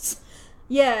first.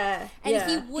 Yeah, and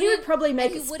he would probably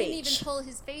make a speech. He wouldn't even pull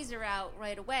his phaser out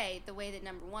right away the way that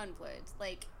number one would.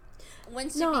 Like,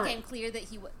 once it became clear that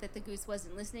that the Goose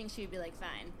wasn't listening, she would be like,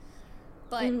 fine.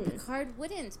 But Picard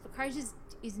wouldn't. Picard just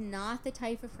is not the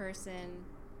type of person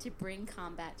to bring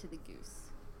combat to the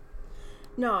Goose.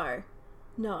 No.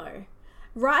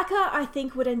 Riker, I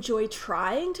think, would enjoy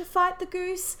trying to fight the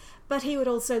Goose, but he would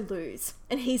also lose.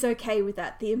 And he's okay with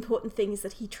that. The important thing is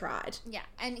that he tried. Yeah,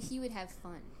 and he would have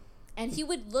fun. And he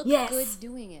would look good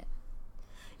doing it.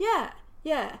 Yeah.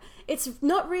 It's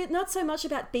not so much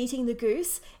about beating the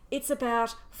Goose, it's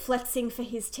about flexing for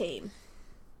his team.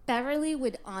 Beverly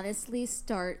would honestly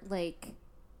start, like,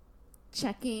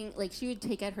 checking, like, she would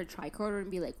take out her tricorder and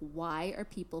be like, why are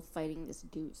people fighting this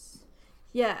Goose?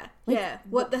 Yeah,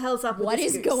 What the hell's up with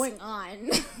this Goose? What is going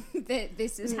on that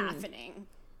this is happening?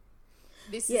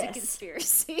 This is a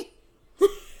conspiracy.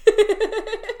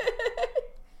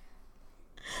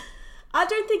 I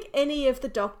don't think any of the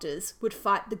doctors would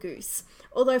fight the Goose,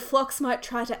 although Phlox might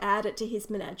try to add it to his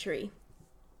menagerie.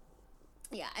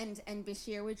 Yeah, and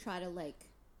Bashir would try to, like,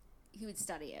 he would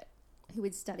study it.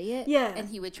 Yeah. And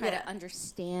he would try to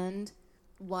understand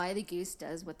why the Goose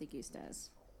does what the Goose does.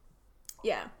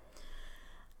 Yeah.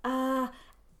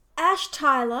 Ash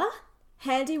Tyler,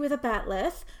 handy with a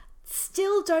bat'leth,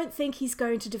 still don't think he's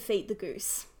going to defeat the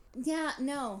Goose. Yeah,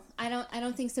 no, I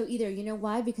don't think so either. You know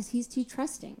why? Because he's too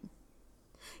trusting.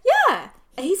 Yeah,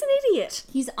 he's an idiot.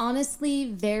 He's honestly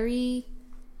very.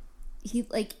 He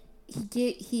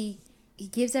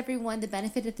gives everyone the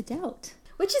benefit of the doubt,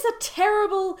 which is a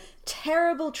terrible,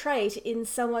 terrible trait in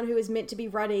someone who is meant to be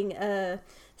running a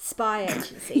spy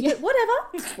agency. But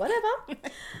whatever.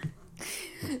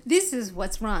 This is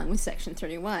what's wrong with Section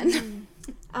 31.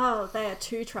 Oh, they are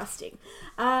too trusting.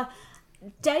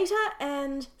 Data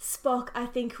and Spock, I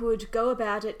think, would go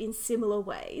about it in similar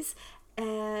ways,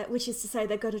 which is to say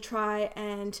they're going to try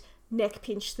and neck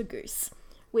pinch the Goose,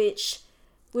 which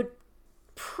would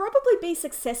probably be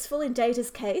successful in Data's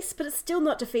case, but it's still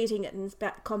not defeating it in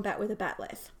combat with a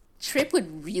bat'leth. Trip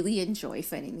would really enjoy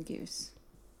fighting the Goose.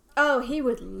 Oh, he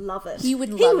would love it. He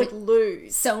would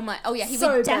lose so much. Oh yeah, he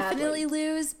would definitely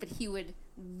lose, but he would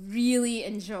really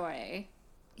enjoy.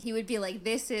 He would be like,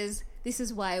 "This is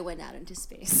why I went out into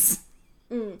space."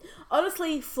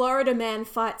 Honestly, Florida man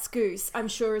fights Goose, I'm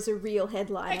sure, is a real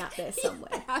headline out there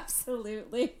somewhere.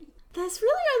 Absolutely. There's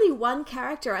really only one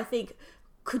character I think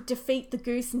could defeat the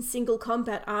Goose in single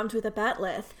combat armed with a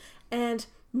bat'leth, and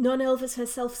non-Elvis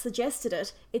herself suggested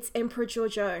it. It's Emperor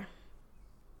Georgiou.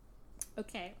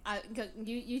 Okay,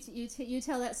 you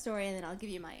tell that story and then I'll give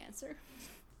you my answer.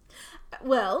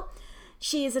 Well,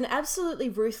 she is an absolutely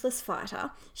ruthless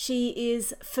fighter. She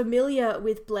is familiar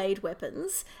with blade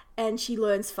weapons and she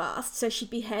learns fast, so she'd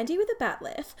be handy with a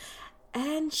bat'leth.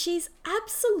 And she has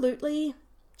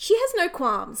no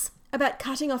qualms about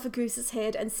cutting off a goose's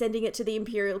head and sending it to the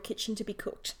Imperial kitchen to be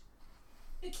cooked.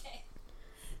 Okay.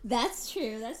 That's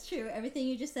true. Everything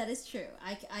you just said is true.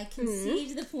 I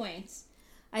concede the point.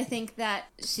 I think that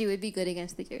she would be good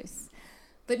against the Goose.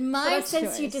 But I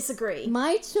sense you disagree.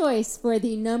 My choice for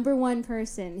the number one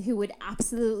person who would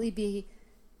absolutely be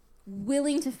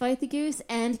willing to fight the Goose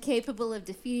and capable of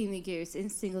defeating the Goose in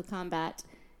single combat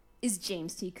is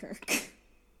James T. Kirk.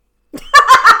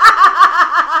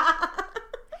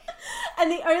 And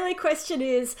the only question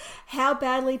is, how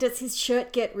badly does his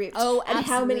shirt get ripped? Oh, absolutely. And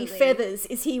how many feathers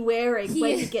is he wearing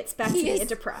when he gets back to the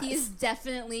Enterprise? He is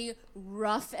definitely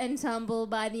rough and tumble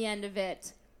by the end of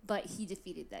it, but he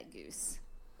defeated that Goose.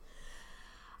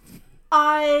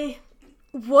 I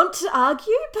want to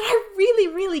argue, but I really,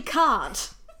 really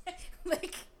can't.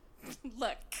 Like,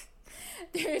 look,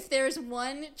 if there's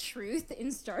one truth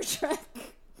in Star Trek,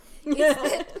 it's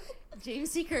that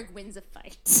James T. Kirk wins a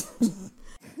fight.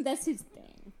 That's his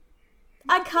thing.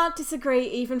 I can't disagree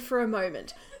even for a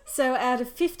moment. So out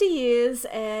of 50 years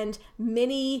and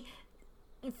many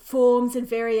forms and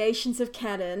variations of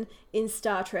canon in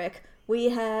Star Trek, we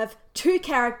have two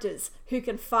characters who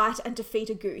can fight and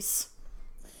defeat a goose.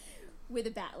 With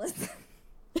a bat'leth.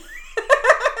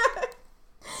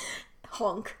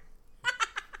 Honk.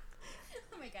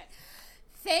 Oh my god.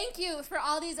 Thank you for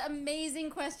all these amazing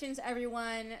questions,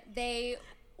 everyone. They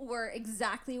were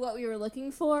exactly what we were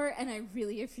looking for, and I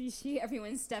really appreciate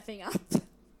everyone stepping up.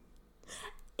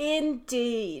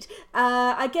 Indeed.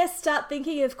 I guess start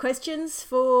thinking of questions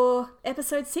for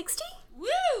episode 60?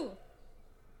 Woo!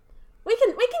 We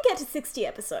can get to 60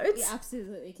 episodes. We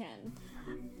absolutely can.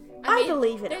 I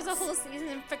believe it. There's a whole season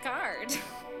of Picard.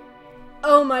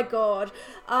 Oh my god,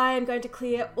 I am going to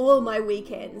clear all my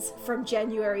weekends from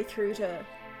January through to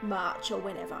March or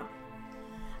whenever.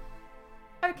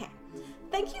 Okay,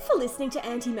 thank you for listening to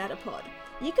Antimatterpod.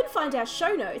 You can find our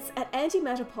show notes at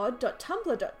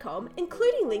antimatterpod.tumblr.com,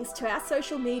 including links to our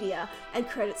social media and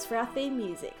credits for our theme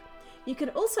music. You can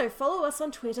also follow us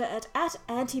on Twitter at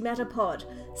 @antimatterpod.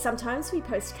 Sometimes we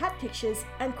post cat pictures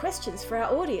and questions for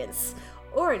our audience,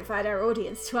 or invite our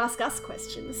audience to ask us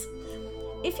questions.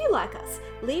 If you like us,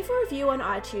 leave a review on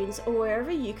iTunes or wherever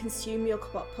you consume your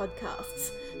podcasts.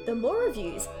 The more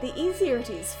reviews, the easier it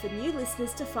is for new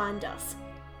listeners to find us.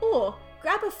 Or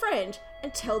grab a friend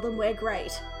and tell them we're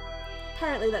great.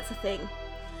 Apparently that's a thing.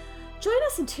 Join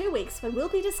us in 2 weeks when we'll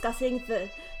be discussing the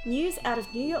news out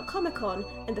of New York Comic Con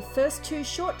and the first 2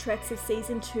 short treks of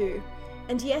Season 2.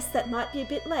 And yes, that might be a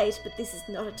bit late, but this is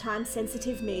not a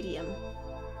time-sensitive medium.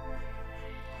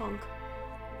 Honk.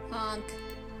 Honk.